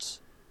don't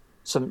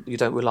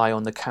rely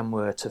on the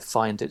camera to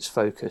find its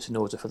focus in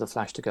order for the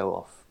flash to go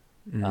off,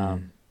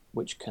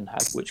 which can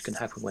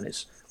happen when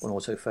it's on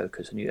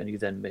autofocus, and you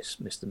then miss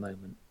the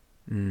moment.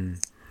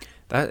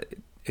 That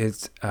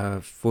is a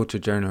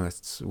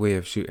photojournalist's way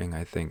of shooting,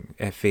 I think.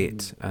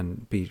 F8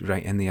 and be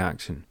right in the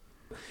action.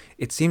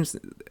 It seems,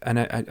 and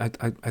I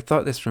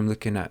thought this from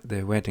looking at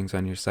the weddings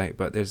on your site,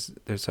 but there's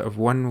sort of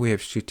one way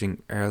of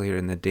shooting earlier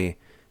in the day,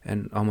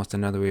 and almost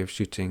another way of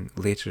shooting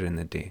later in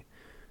the day,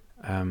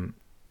 and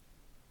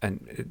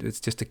it's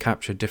just to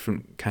capture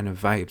different kind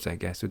of vibes, I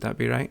guess. Would that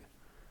be right?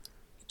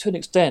 To an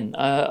extent,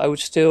 I'm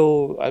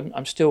still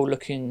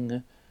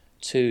looking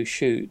to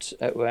shoot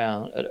at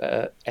around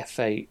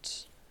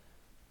f8,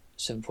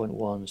 7.1,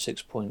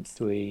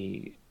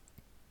 6.3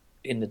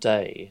 in the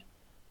day.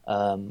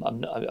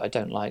 I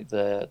don't like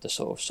the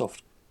sort of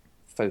soft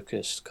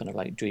focus, kind of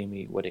like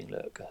dreamy wedding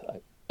look.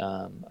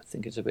 I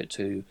think it's a bit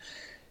too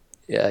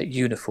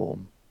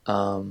uniform,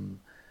 and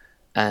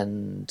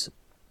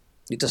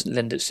it doesn't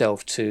lend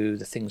itself to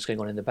the things going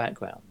on in the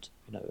background.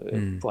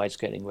 Brides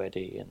getting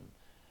ready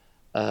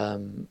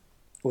and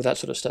all that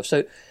sort of stuff.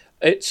 So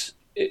it's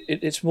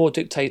more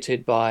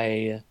dictated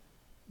by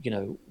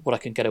what I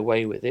can get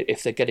away with.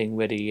 If they're getting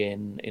ready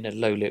in a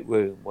low lit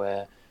room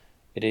where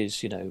it is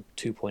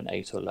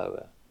 2.8 or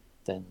lower,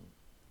 then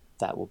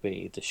that will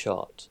be the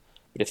shot.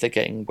 But if they're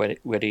getting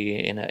ready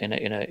in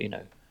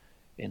a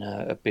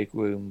big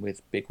room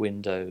with big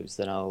windows,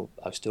 then I'll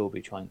still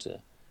be trying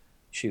to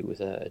shoot with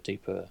a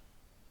deeper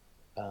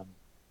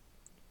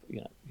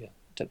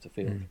depth of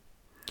field.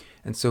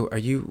 And so are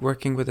you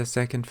working with a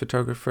second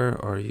photographer,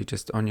 or are you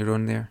just on your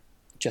own there?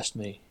 Just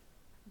me.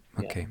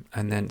 Okay. Yeah.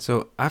 And then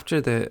so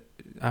after the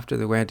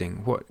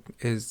wedding, what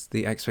is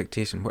the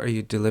expectation? What are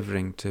you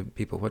delivering to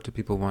people? What do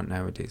people want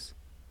nowadays?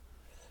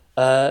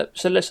 So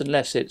less and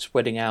less it's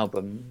wedding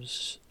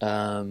albums.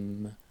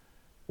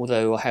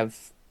 Although I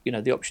have,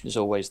 the option is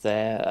always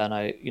there, and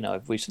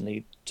I've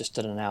recently just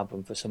done an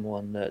album for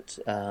someone that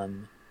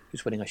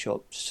whose wedding I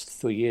shot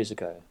 3 years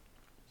ago.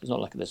 It's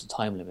not like there's a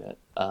time limit,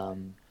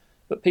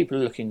 but people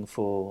are looking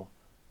for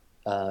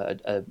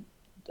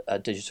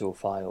digital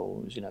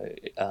files,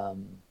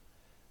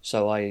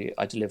 so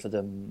I deliver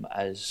them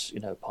as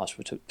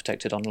password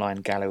protected online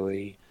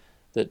gallery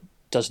that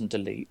doesn't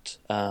delete.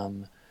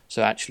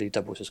 So actually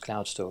doubles as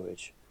cloud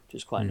storage, which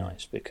is quite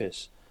nice,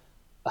 because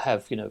I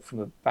have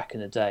from back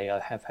in the day I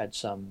have had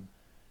some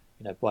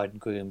bride and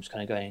grooms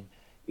kind of going,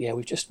 yeah,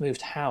 we've just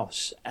moved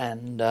house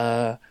and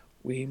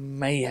we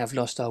may have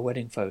lost our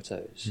wedding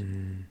photos,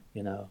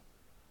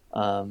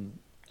 and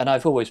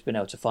I've always been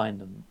able to find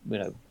them,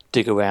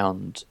 dig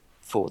around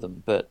for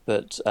them, but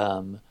that's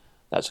a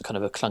kind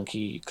of a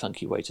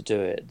clunky way to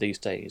do it these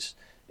days.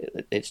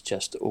 It's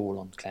just all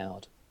on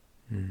cloud.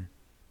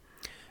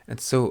 And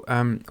so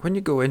when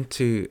you go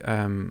into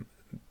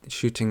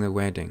shooting the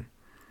wedding,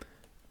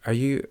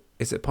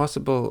 is it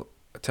possible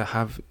to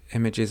have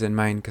images in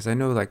mind? Because I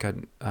know like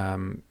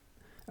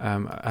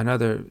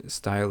another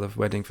style of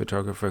wedding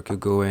photographer could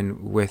go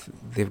in with,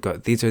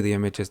 these are the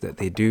images that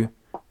they do,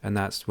 and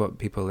that's what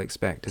people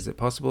expect. Is it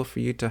possible for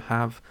you to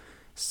have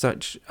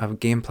such a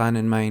game plan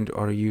in mind,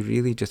 or are you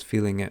really just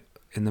feeling it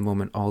in the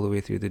moment all the way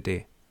through the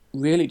day?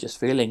 Really just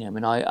feeling it. I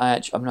mean, I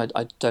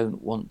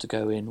don't want to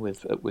go in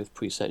with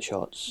preset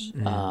shots.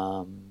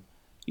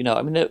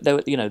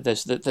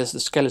 There's the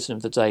skeleton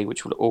of the day,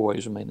 which will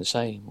always remain the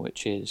same,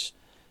 which is,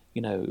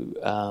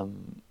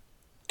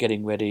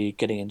 getting ready,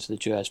 getting into the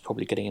dress,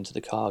 probably getting into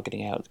the car,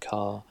 getting out of the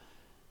car,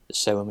 the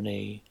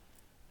ceremony,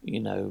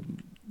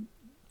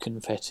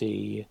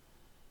 confetti.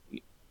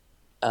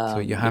 So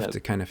you have to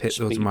kind of hit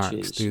speeches, those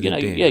marks through the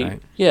day,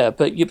 right? Yeah,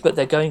 but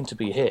they're going to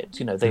be hit.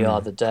 They are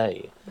the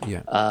day.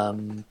 Yeah.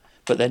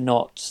 But they're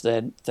not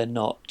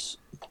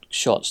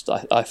shots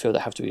that I feel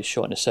that have to be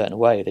shot in a certain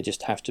way. They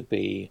just have to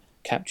be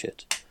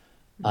captured.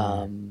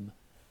 I'm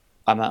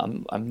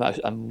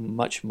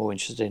much more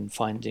interested in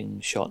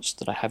finding shots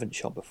that I haven't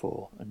shot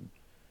before, and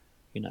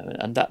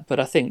that. But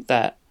I think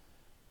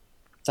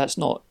that's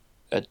not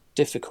a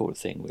difficult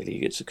thing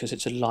really. It's because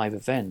it's a live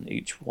event.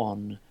 Each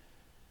one,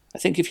 I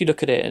think, if you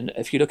look at it in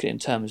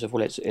terms of,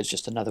 well, it's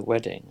just another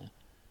wedding,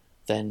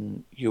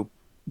 then you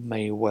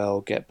may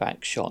well get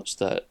back shots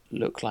that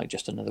look like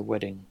just another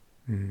wedding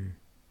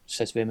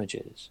set of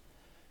images.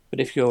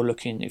 But if you're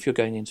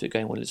going into it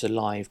going, well, it's a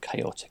live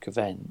chaotic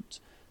event,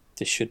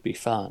 this should be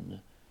fun,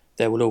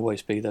 there will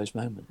always be those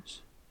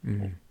moments.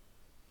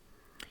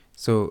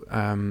 So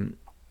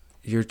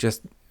you're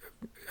just,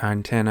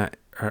 antenna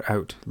are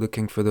out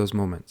looking for those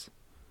moments.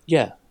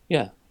 Yeah.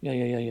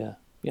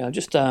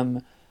 Just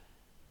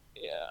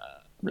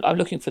I'm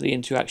looking for the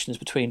interactions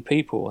between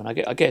people, and I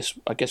guess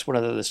one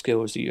of the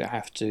skills that you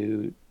have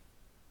to,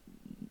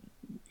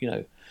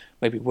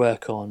 maybe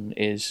work on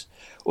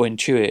or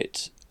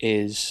intuit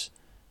is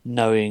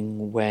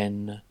knowing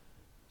when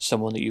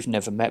someone that you've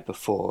never met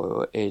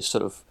before is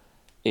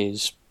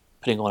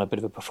putting on a bit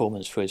of a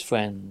performance for his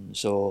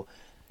friends, or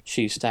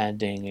she's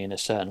standing in a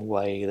certain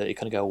way that you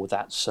kind of go, well,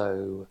 that's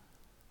so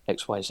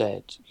X, Y,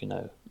 Z.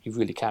 You've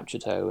really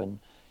captured her, and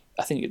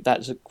I think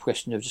that's a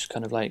question of just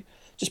kind of like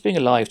just being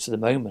alive to the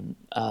moment,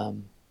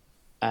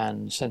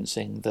 and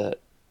sensing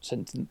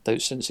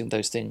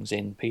those things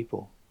in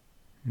people.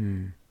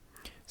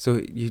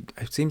 So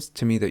it seems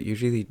to me that you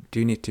really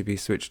do need to be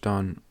switched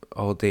on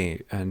all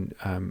day, and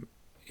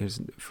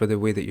for the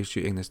way that you're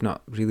shooting, there's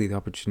not really the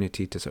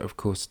opportunity to sort of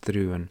coast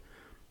through and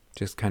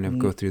just kind of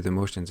go through the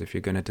motions if you're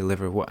going to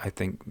deliver what I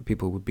think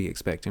people would be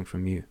expecting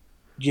from you.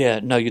 Yeah,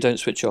 no, you don't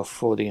switch off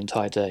for the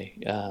entire day.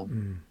 Not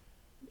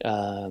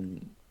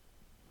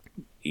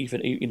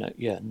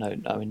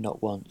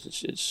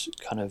once. It's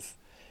kind of,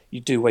 you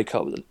do wake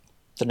up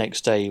the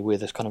next day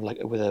with a kind of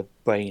like with a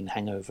brain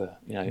hangover,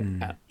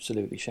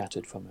 absolutely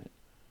shattered from it.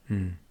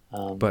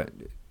 But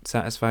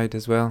satisfied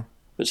as well.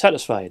 But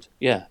satisfied,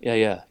 yeah.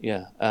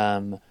 I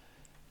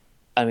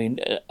mean,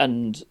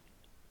 and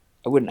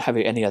I wouldn't have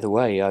it any other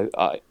way.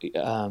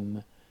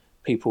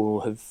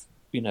 People have,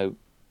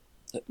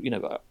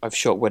 I've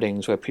shot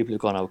weddings where people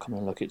have gone, "Oh, come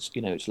on, look, it's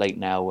late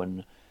now,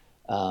 and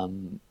I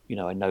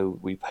know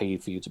we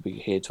paid for you to be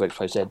here to X,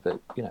 Y, Z,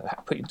 but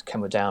put your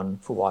camera down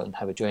for a while and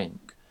have a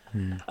drink."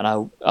 And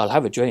I'll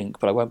have a drink,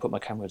 but I won't put my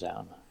camera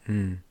down.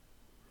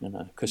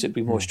 Because it'd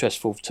be more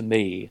stressful to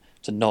me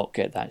to not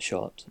get that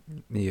shot.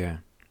 Yeah,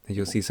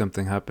 you'll see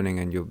something happening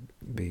and you'll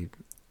be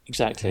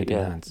exactly.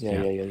 Yeah.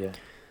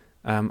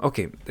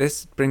 Okay,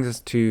 this brings us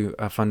to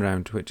a fun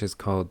round, which is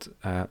called.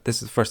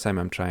 This is the first time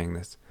I'm trying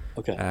this.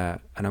 Okay.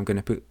 And I'm going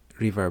to put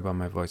reverb on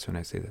my voice when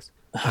I say this.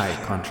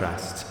 High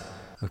contrast.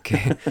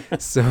 Okay.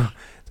 So,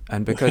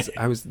 and because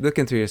I was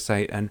looking through your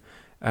site, and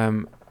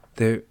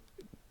the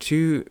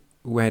two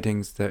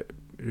weddings that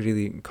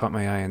really caught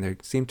my eye, and there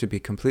seem to be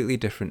completely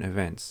different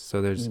events.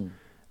 So there's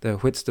the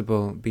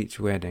Whitstable Beach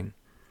wedding.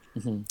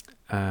 Do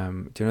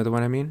you know the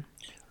one I mean?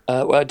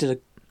 Well, I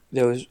think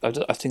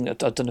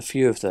I've done a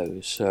few of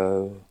those.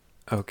 So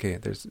okay,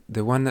 there's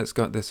the one that's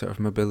got the sort of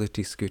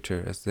mobility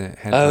scooter as the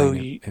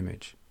headline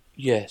image.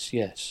 Yes,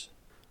 yeah.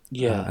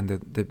 And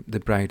the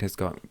bride has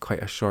got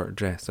quite a short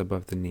dress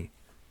above the knee.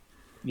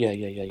 Yeah.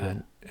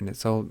 And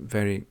it's all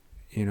very,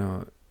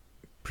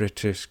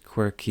 British,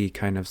 quirky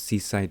kind of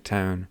seaside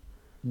town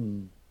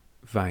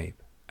vibe.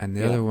 And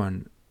the other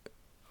one,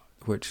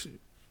 which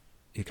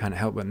you can't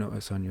help but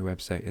notice on your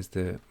website, is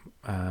the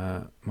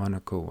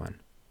Monaco one.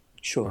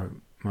 Sure. Or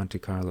Monte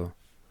Carlo.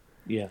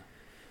 Yeah.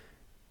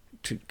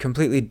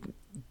 Completely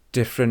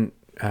different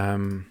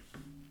vibe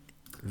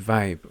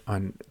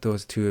on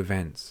those two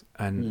events.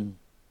 And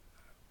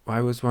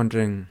I was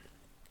wondering,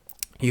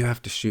 you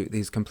have to shoot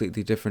these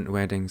completely different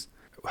weddings.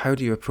 How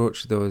do you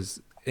approach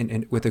those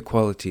with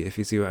equality, if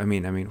you see what I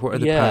mean? I mean, what are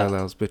the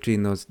parallels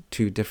between those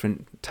two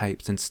different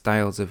types and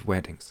styles of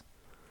weddings?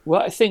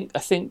 Well, I think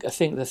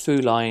the through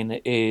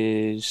line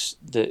is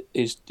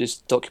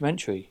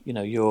documentary.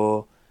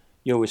 You're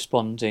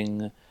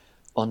responding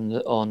on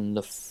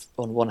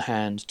one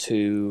hand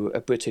to a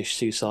British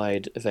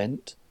seaside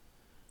event,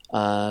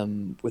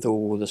 with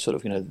all the sort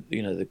of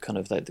the kind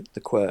of like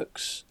the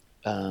quirks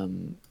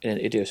and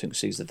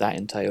idiosyncrasies that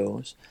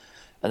entails,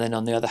 and then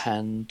on the other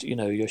hand,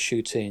 you're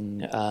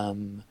shooting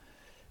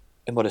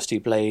Immodesty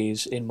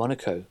Blaise in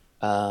Monaco,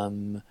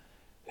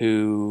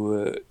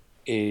 who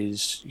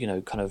is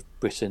kind of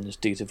Britain's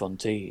Dita Von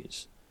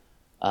Teese.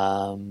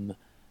 And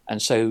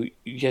so,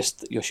 yes,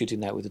 you're shooting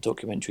that with a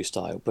documentary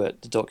style,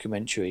 but the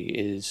documentary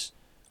is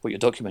what you're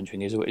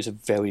documenting is a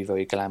very,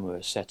 very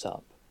glamorous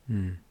setup.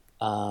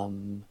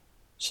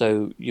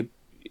 So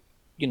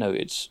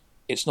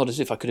it's not as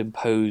if I could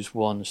impose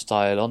one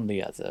style on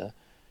the other.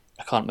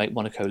 I can't make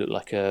Monaco look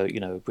like a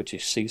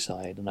British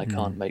seaside, and I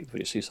can't make the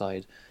British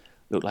seaside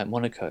look like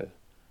Monaco.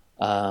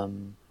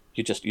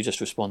 You're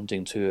just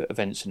responding to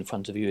events in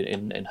front of you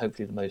in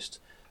hopefully the most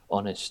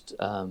honest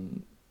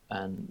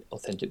and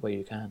authentic way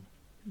you can.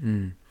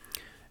 And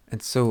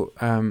so,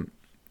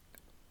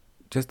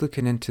 just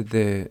looking into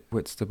the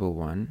Whitstable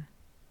one,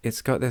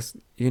 it's got this.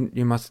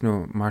 You must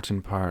know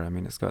Martin Parr. I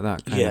mean, it's got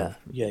that kind of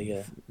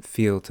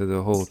feel to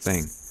the whole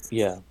thing.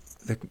 Yeah.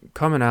 The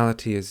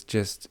commonality is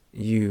just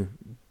you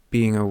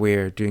being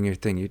aware, doing your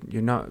thing.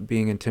 You're not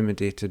being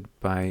intimidated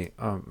by,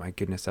 oh my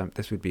goodness,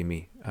 this would be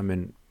me. I'm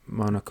in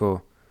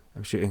Monaco.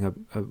 I'm shooting a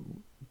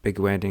big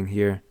wedding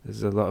here.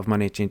 There's a lot of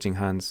money changing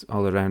hands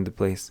all around the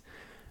place,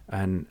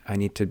 and I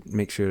need to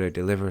make sure I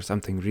deliver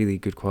something really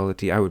good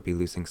quality. I would be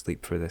losing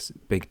sleep for this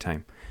big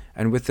time.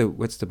 And with the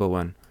Whitstable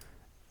one,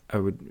 I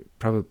would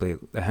probably,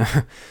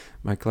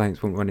 my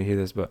clients won't want to hear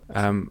this, but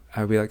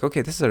I'd be like,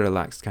 okay, this is a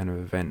relaxed kind of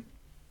event.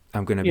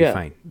 I'm going to be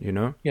fine,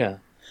 Yeah.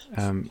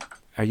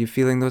 Are you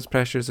feeling those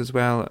pressures as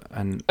well?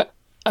 And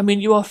I mean,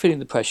 you are feeling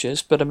the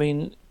pressures, but at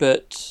the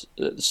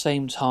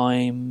same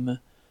time,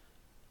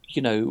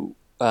 with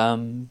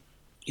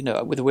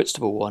the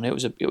Whitstable one, it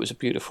was a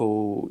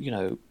beautiful,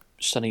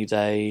 sunny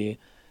day,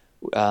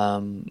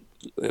 lots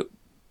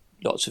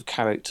of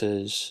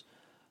characters,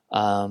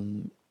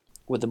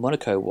 with the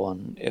Monaco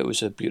one, it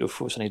was a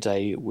beautiful sunny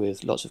day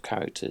with lots of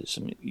characters.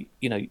 I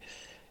mean,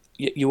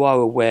 you are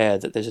aware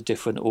that there's a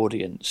different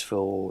audience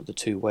for the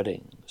two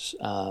weddings.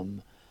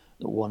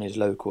 One is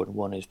local and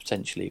one is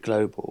potentially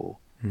global.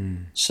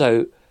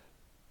 So,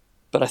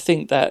 but I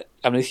think that,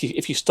 I mean,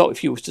 if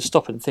you were to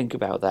stop and think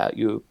about that,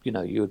 you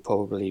would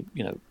probably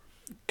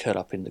curl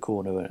up in the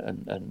corner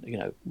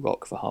and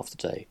rock for half the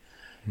day.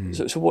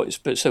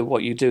 So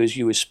what you do is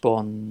you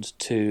respond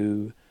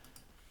to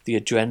the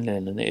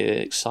adrenaline and the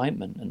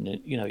excitement,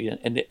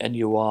 and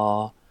you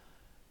are,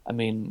 I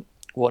mean,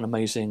 what an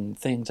amazing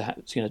thing to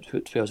have, to be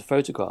able to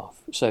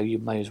photograph. So you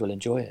may as well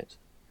enjoy it.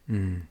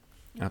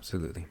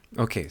 Absolutely.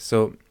 Okay,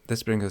 so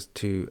this brings us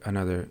to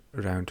another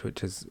round,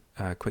 which is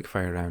a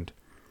quickfire round.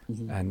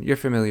 And you're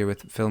familiar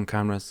with film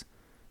cameras,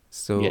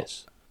 so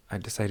Yes. I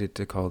decided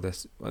to call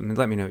this, I mean,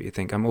 let me know what you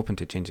think. I'm open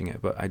to changing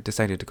it, but I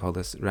decided to call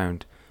this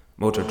round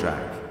Motor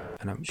Drive,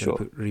 and I'm Sure.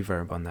 going to put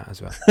reverb on that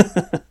as well.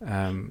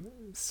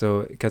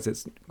 So, because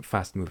it's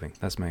fast moving,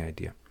 that's my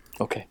idea.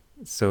 Okay.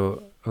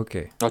 So,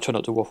 okay. I'll try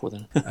not to waffle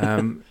then.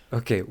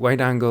 Okay, wide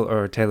angle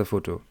or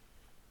telephoto?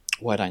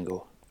 Wide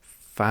angle.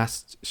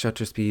 Fast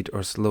shutter speed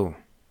or slow?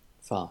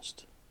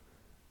 Fast.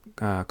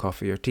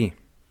 Coffee or tea?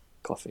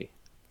 Coffee.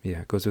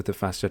 Yeah, it goes with the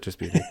fast shutter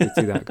speed. I could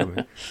see that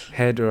coming.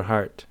 Head or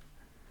heart?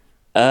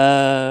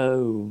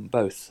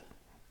 Both.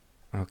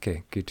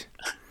 Okay, good.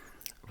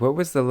 What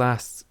was the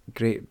last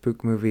great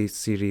book, movie,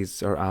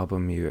 series, or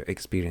album you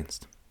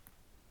experienced?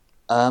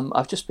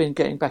 I've just been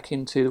getting back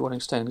into the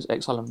Rolling Stones'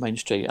 Exile on Main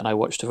Street, and I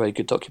watched a very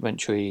good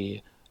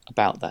documentary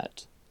about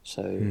that.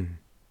 So,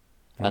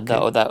 and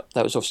Okay.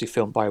 that was obviously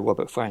filmed by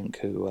Robert Frank,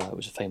 who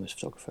was a famous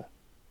photographer.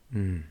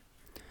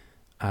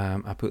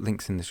 I'll put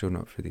links in the show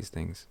note for these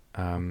things.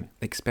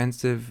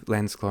 Expensive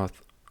lens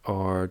cloth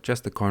or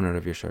just the corner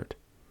of your shirt?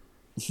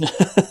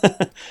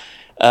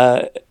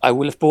 I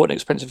will have bought an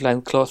expensive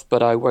lens cloth,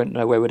 but I won't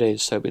know where it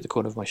is, so it'll be the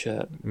corner of my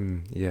shirt.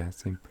 Yeah,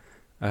 same.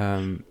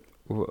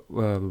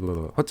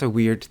 What's a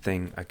weird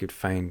thing I could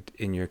find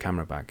in your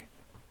camera bag?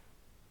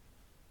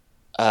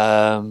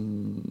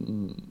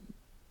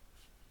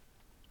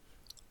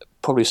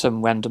 Probably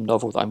some random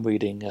novel that I'm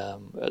reading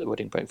at the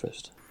wedding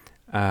breakfast.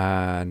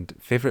 And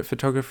favorite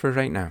photographer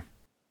right now?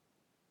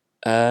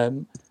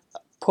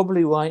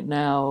 Probably right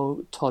now,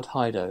 Todd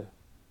Hido.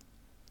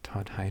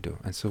 Todd Hido.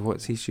 And so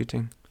what's he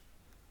shooting?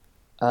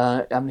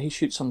 I mean, he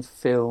shoots on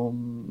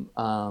film.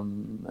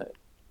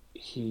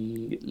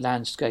 He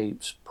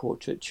landscapes,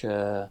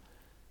 portraiture,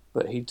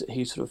 but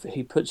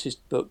he puts his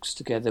books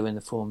together in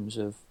the forms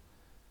of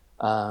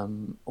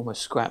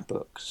almost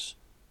scrapbooks.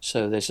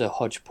 So there's a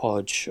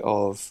hodgepodge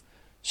of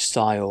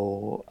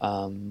style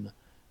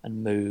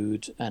and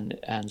mood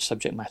and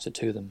subject matter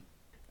to them.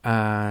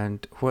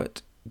 And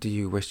what do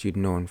you wish you'd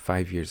known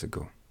 5 years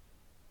ago?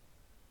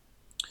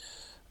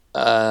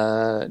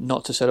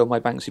 Not to sell all my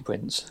Banksy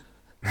prints.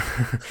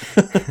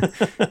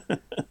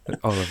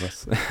 All of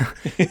us.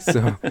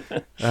 So,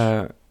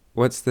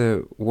 what's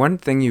the one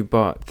thing you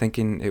bought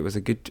thinking it was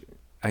a good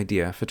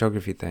idea, a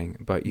photography thing,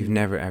 but you've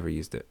never ever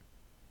used it?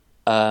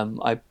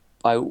 I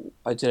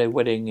did a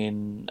wedding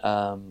in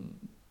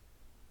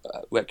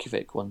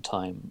Reykjavik one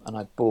time, and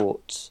I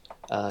bought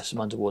some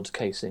underwater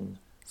casing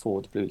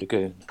for the Blue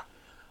Lagoon.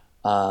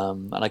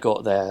 And I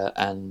got there,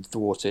 and the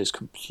water is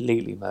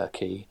completely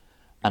murky,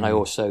 and I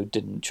also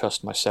didn't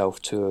trust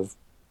myself to have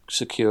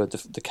secured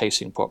the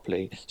casing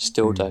properly.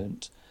 Still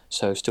don't,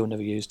 so still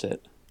never used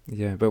it.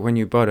 Yeah, but when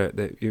you bought it,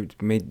 that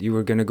you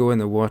were going to go in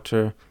the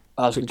water.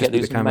 I was going to get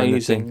these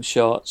amazing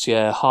shots,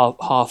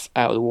 half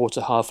out of the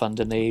water, half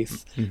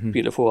underneath,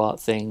 beautiful art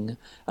thing,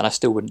 and I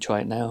still wouldn't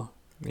try it now.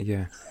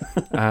 Yeah.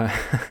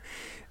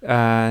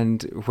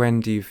 And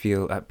when do you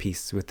feel at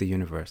peace with the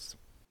universe?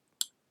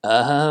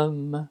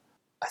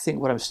 I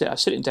think when I'm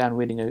sitting down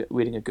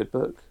reading a good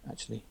book,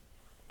 actually.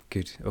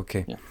 Good.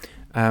 Okay. Yeah.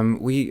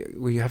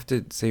 We have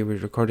to say we're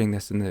recording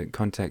this in the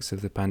context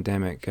of the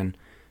pandemic, and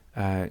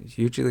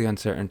hugely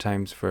uncertain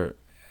times for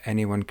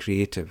anyone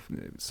creative.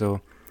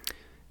 So,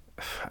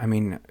 I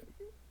mean,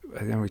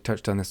 I know we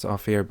touched on this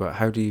off air, but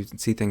how do you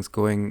see things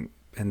going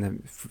in the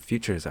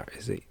future?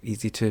 Is it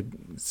easy to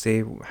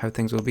say how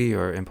things will be,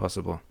 or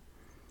impossible?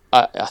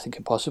 I think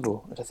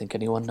impossible. I don't think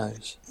anyone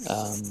knows.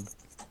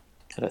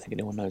 I don't think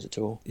anyone knows at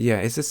all. Yeah,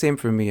 it's the same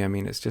for me. I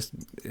mean, it's just,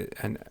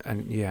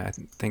 and yeah, I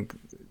think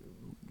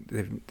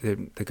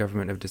the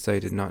government have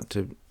decided not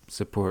to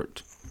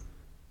support,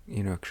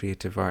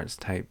 creative arts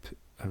type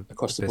of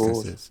Across the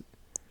businesses.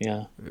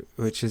 board. Yeah.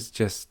 Which is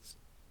just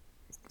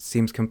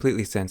seems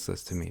completely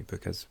senseless to me,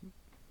 because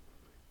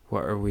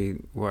what are we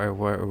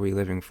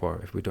living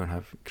for if we don't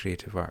have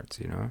creative arts?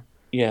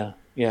 Yeah,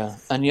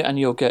 and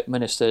you'll get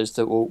ministers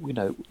that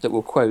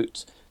will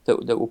quote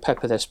that will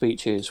pepper their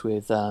speeches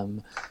with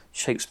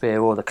Shakespeare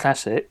or the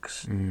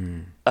classics,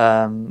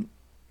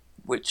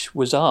 which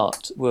was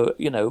art,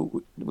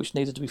 which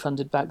needed to be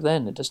funded back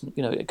then. It doesn't,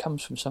 it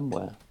comes from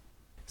somewhere.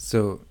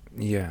 So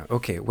yeah,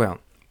 okay, well,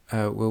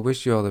 we'll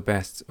wish you all the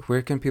best.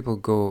 Where can people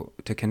go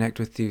to connect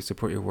with you,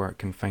 support your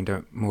work, and find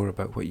out more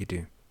about what you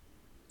do?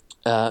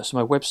 So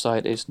my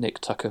website is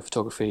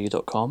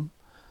nicktuckerphotography.com,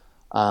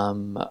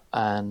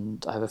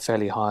 and I have a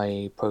fairly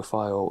high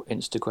profile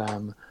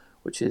Instagram,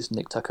 which is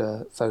Nick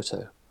Tucker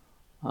Photo.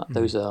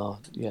 Those are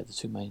the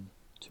two main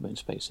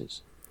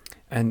spaces.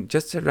 And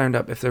just to round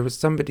up, if there was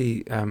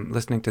somebody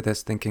listening to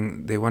this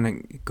thinking they want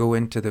to go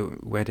into the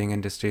wedding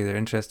industry, they're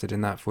interested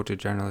in that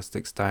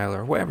photojournalistic style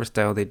or whatever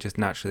style they just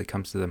naturally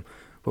comes to them,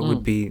 what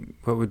would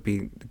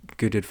be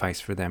good advice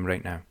for them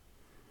right now?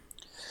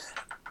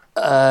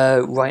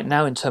 Right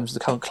now, in terms of the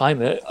current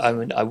climate, I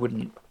mean, I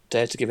wouldn't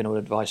dare to give anyone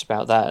advice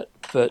about that.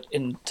 But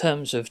in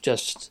terms of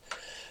just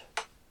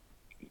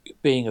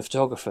being a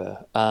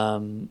photographer,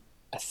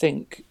 I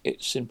think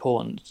it's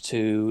important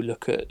to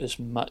look at as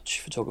much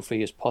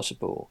photography as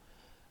possible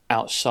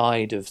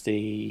outside of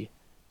the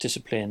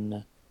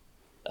discipline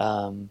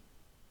that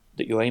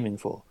you're aiming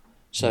for.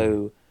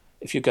 So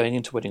if you're going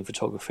into wedding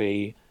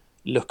photography,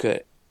 look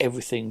at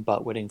everything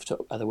but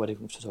other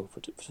wedding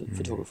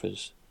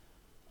photographers.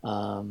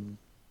 I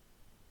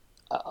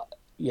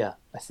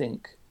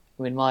think.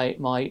 I mean,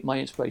 my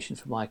inspiration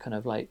for my kind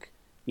of like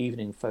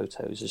evening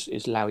photos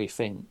is Larry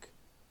Fink,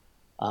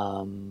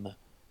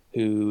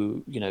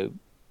 who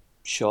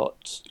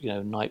shot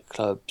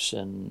nightclubs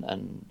and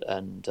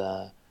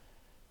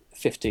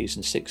 50s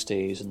and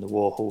 60s and the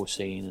Warhol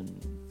scene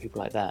and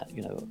people like that.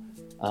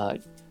 I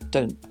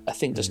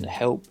think doesn't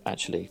help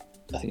actually.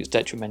 I think it's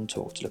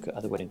detrimental to look at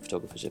other wedding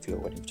photographers if you're a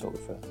wedding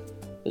photographer.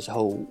 There's a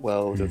whole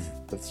world of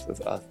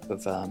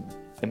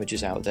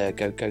images out there.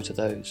 Go to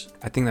those.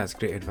 I think that's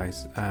great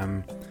advice.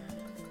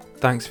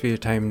 Thanks for your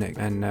time, Nick,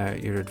 and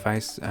your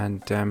advice,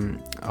 and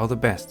all the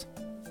best.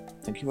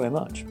 Thank you very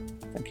much.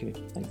 Thank you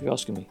for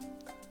asking me.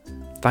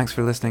 Thanks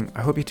for listening.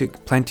 I hope you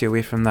took plenty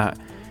away from that.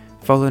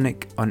 Follow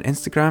Nick on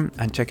Instagram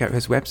and check out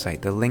his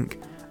website. The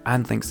link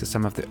and links to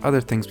some of the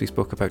other things we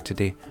spoke about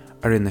today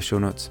are in the show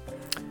notes.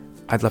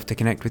 I'd love to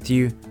connect with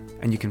you,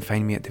 and you can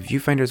find me at the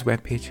Viewfinders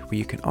webpage, where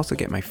you can also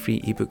get my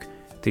free ebook,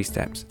 3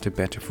 Steps to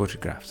Better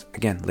Photographs.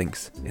 Again,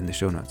 links in the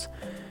show notes.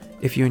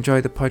 If you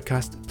enjoy the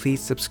podcast,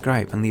 please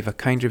subscribe and leave a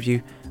kind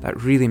review.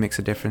 That really makes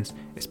a difference,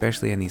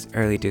 especially in these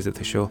early days of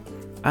the show.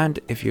 And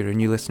if you're a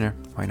new listener,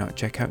 why not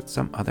check out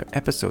some other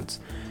episodes?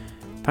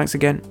 Thanks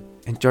again.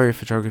 Enjoy your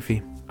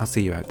photography. I'll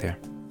see you out there.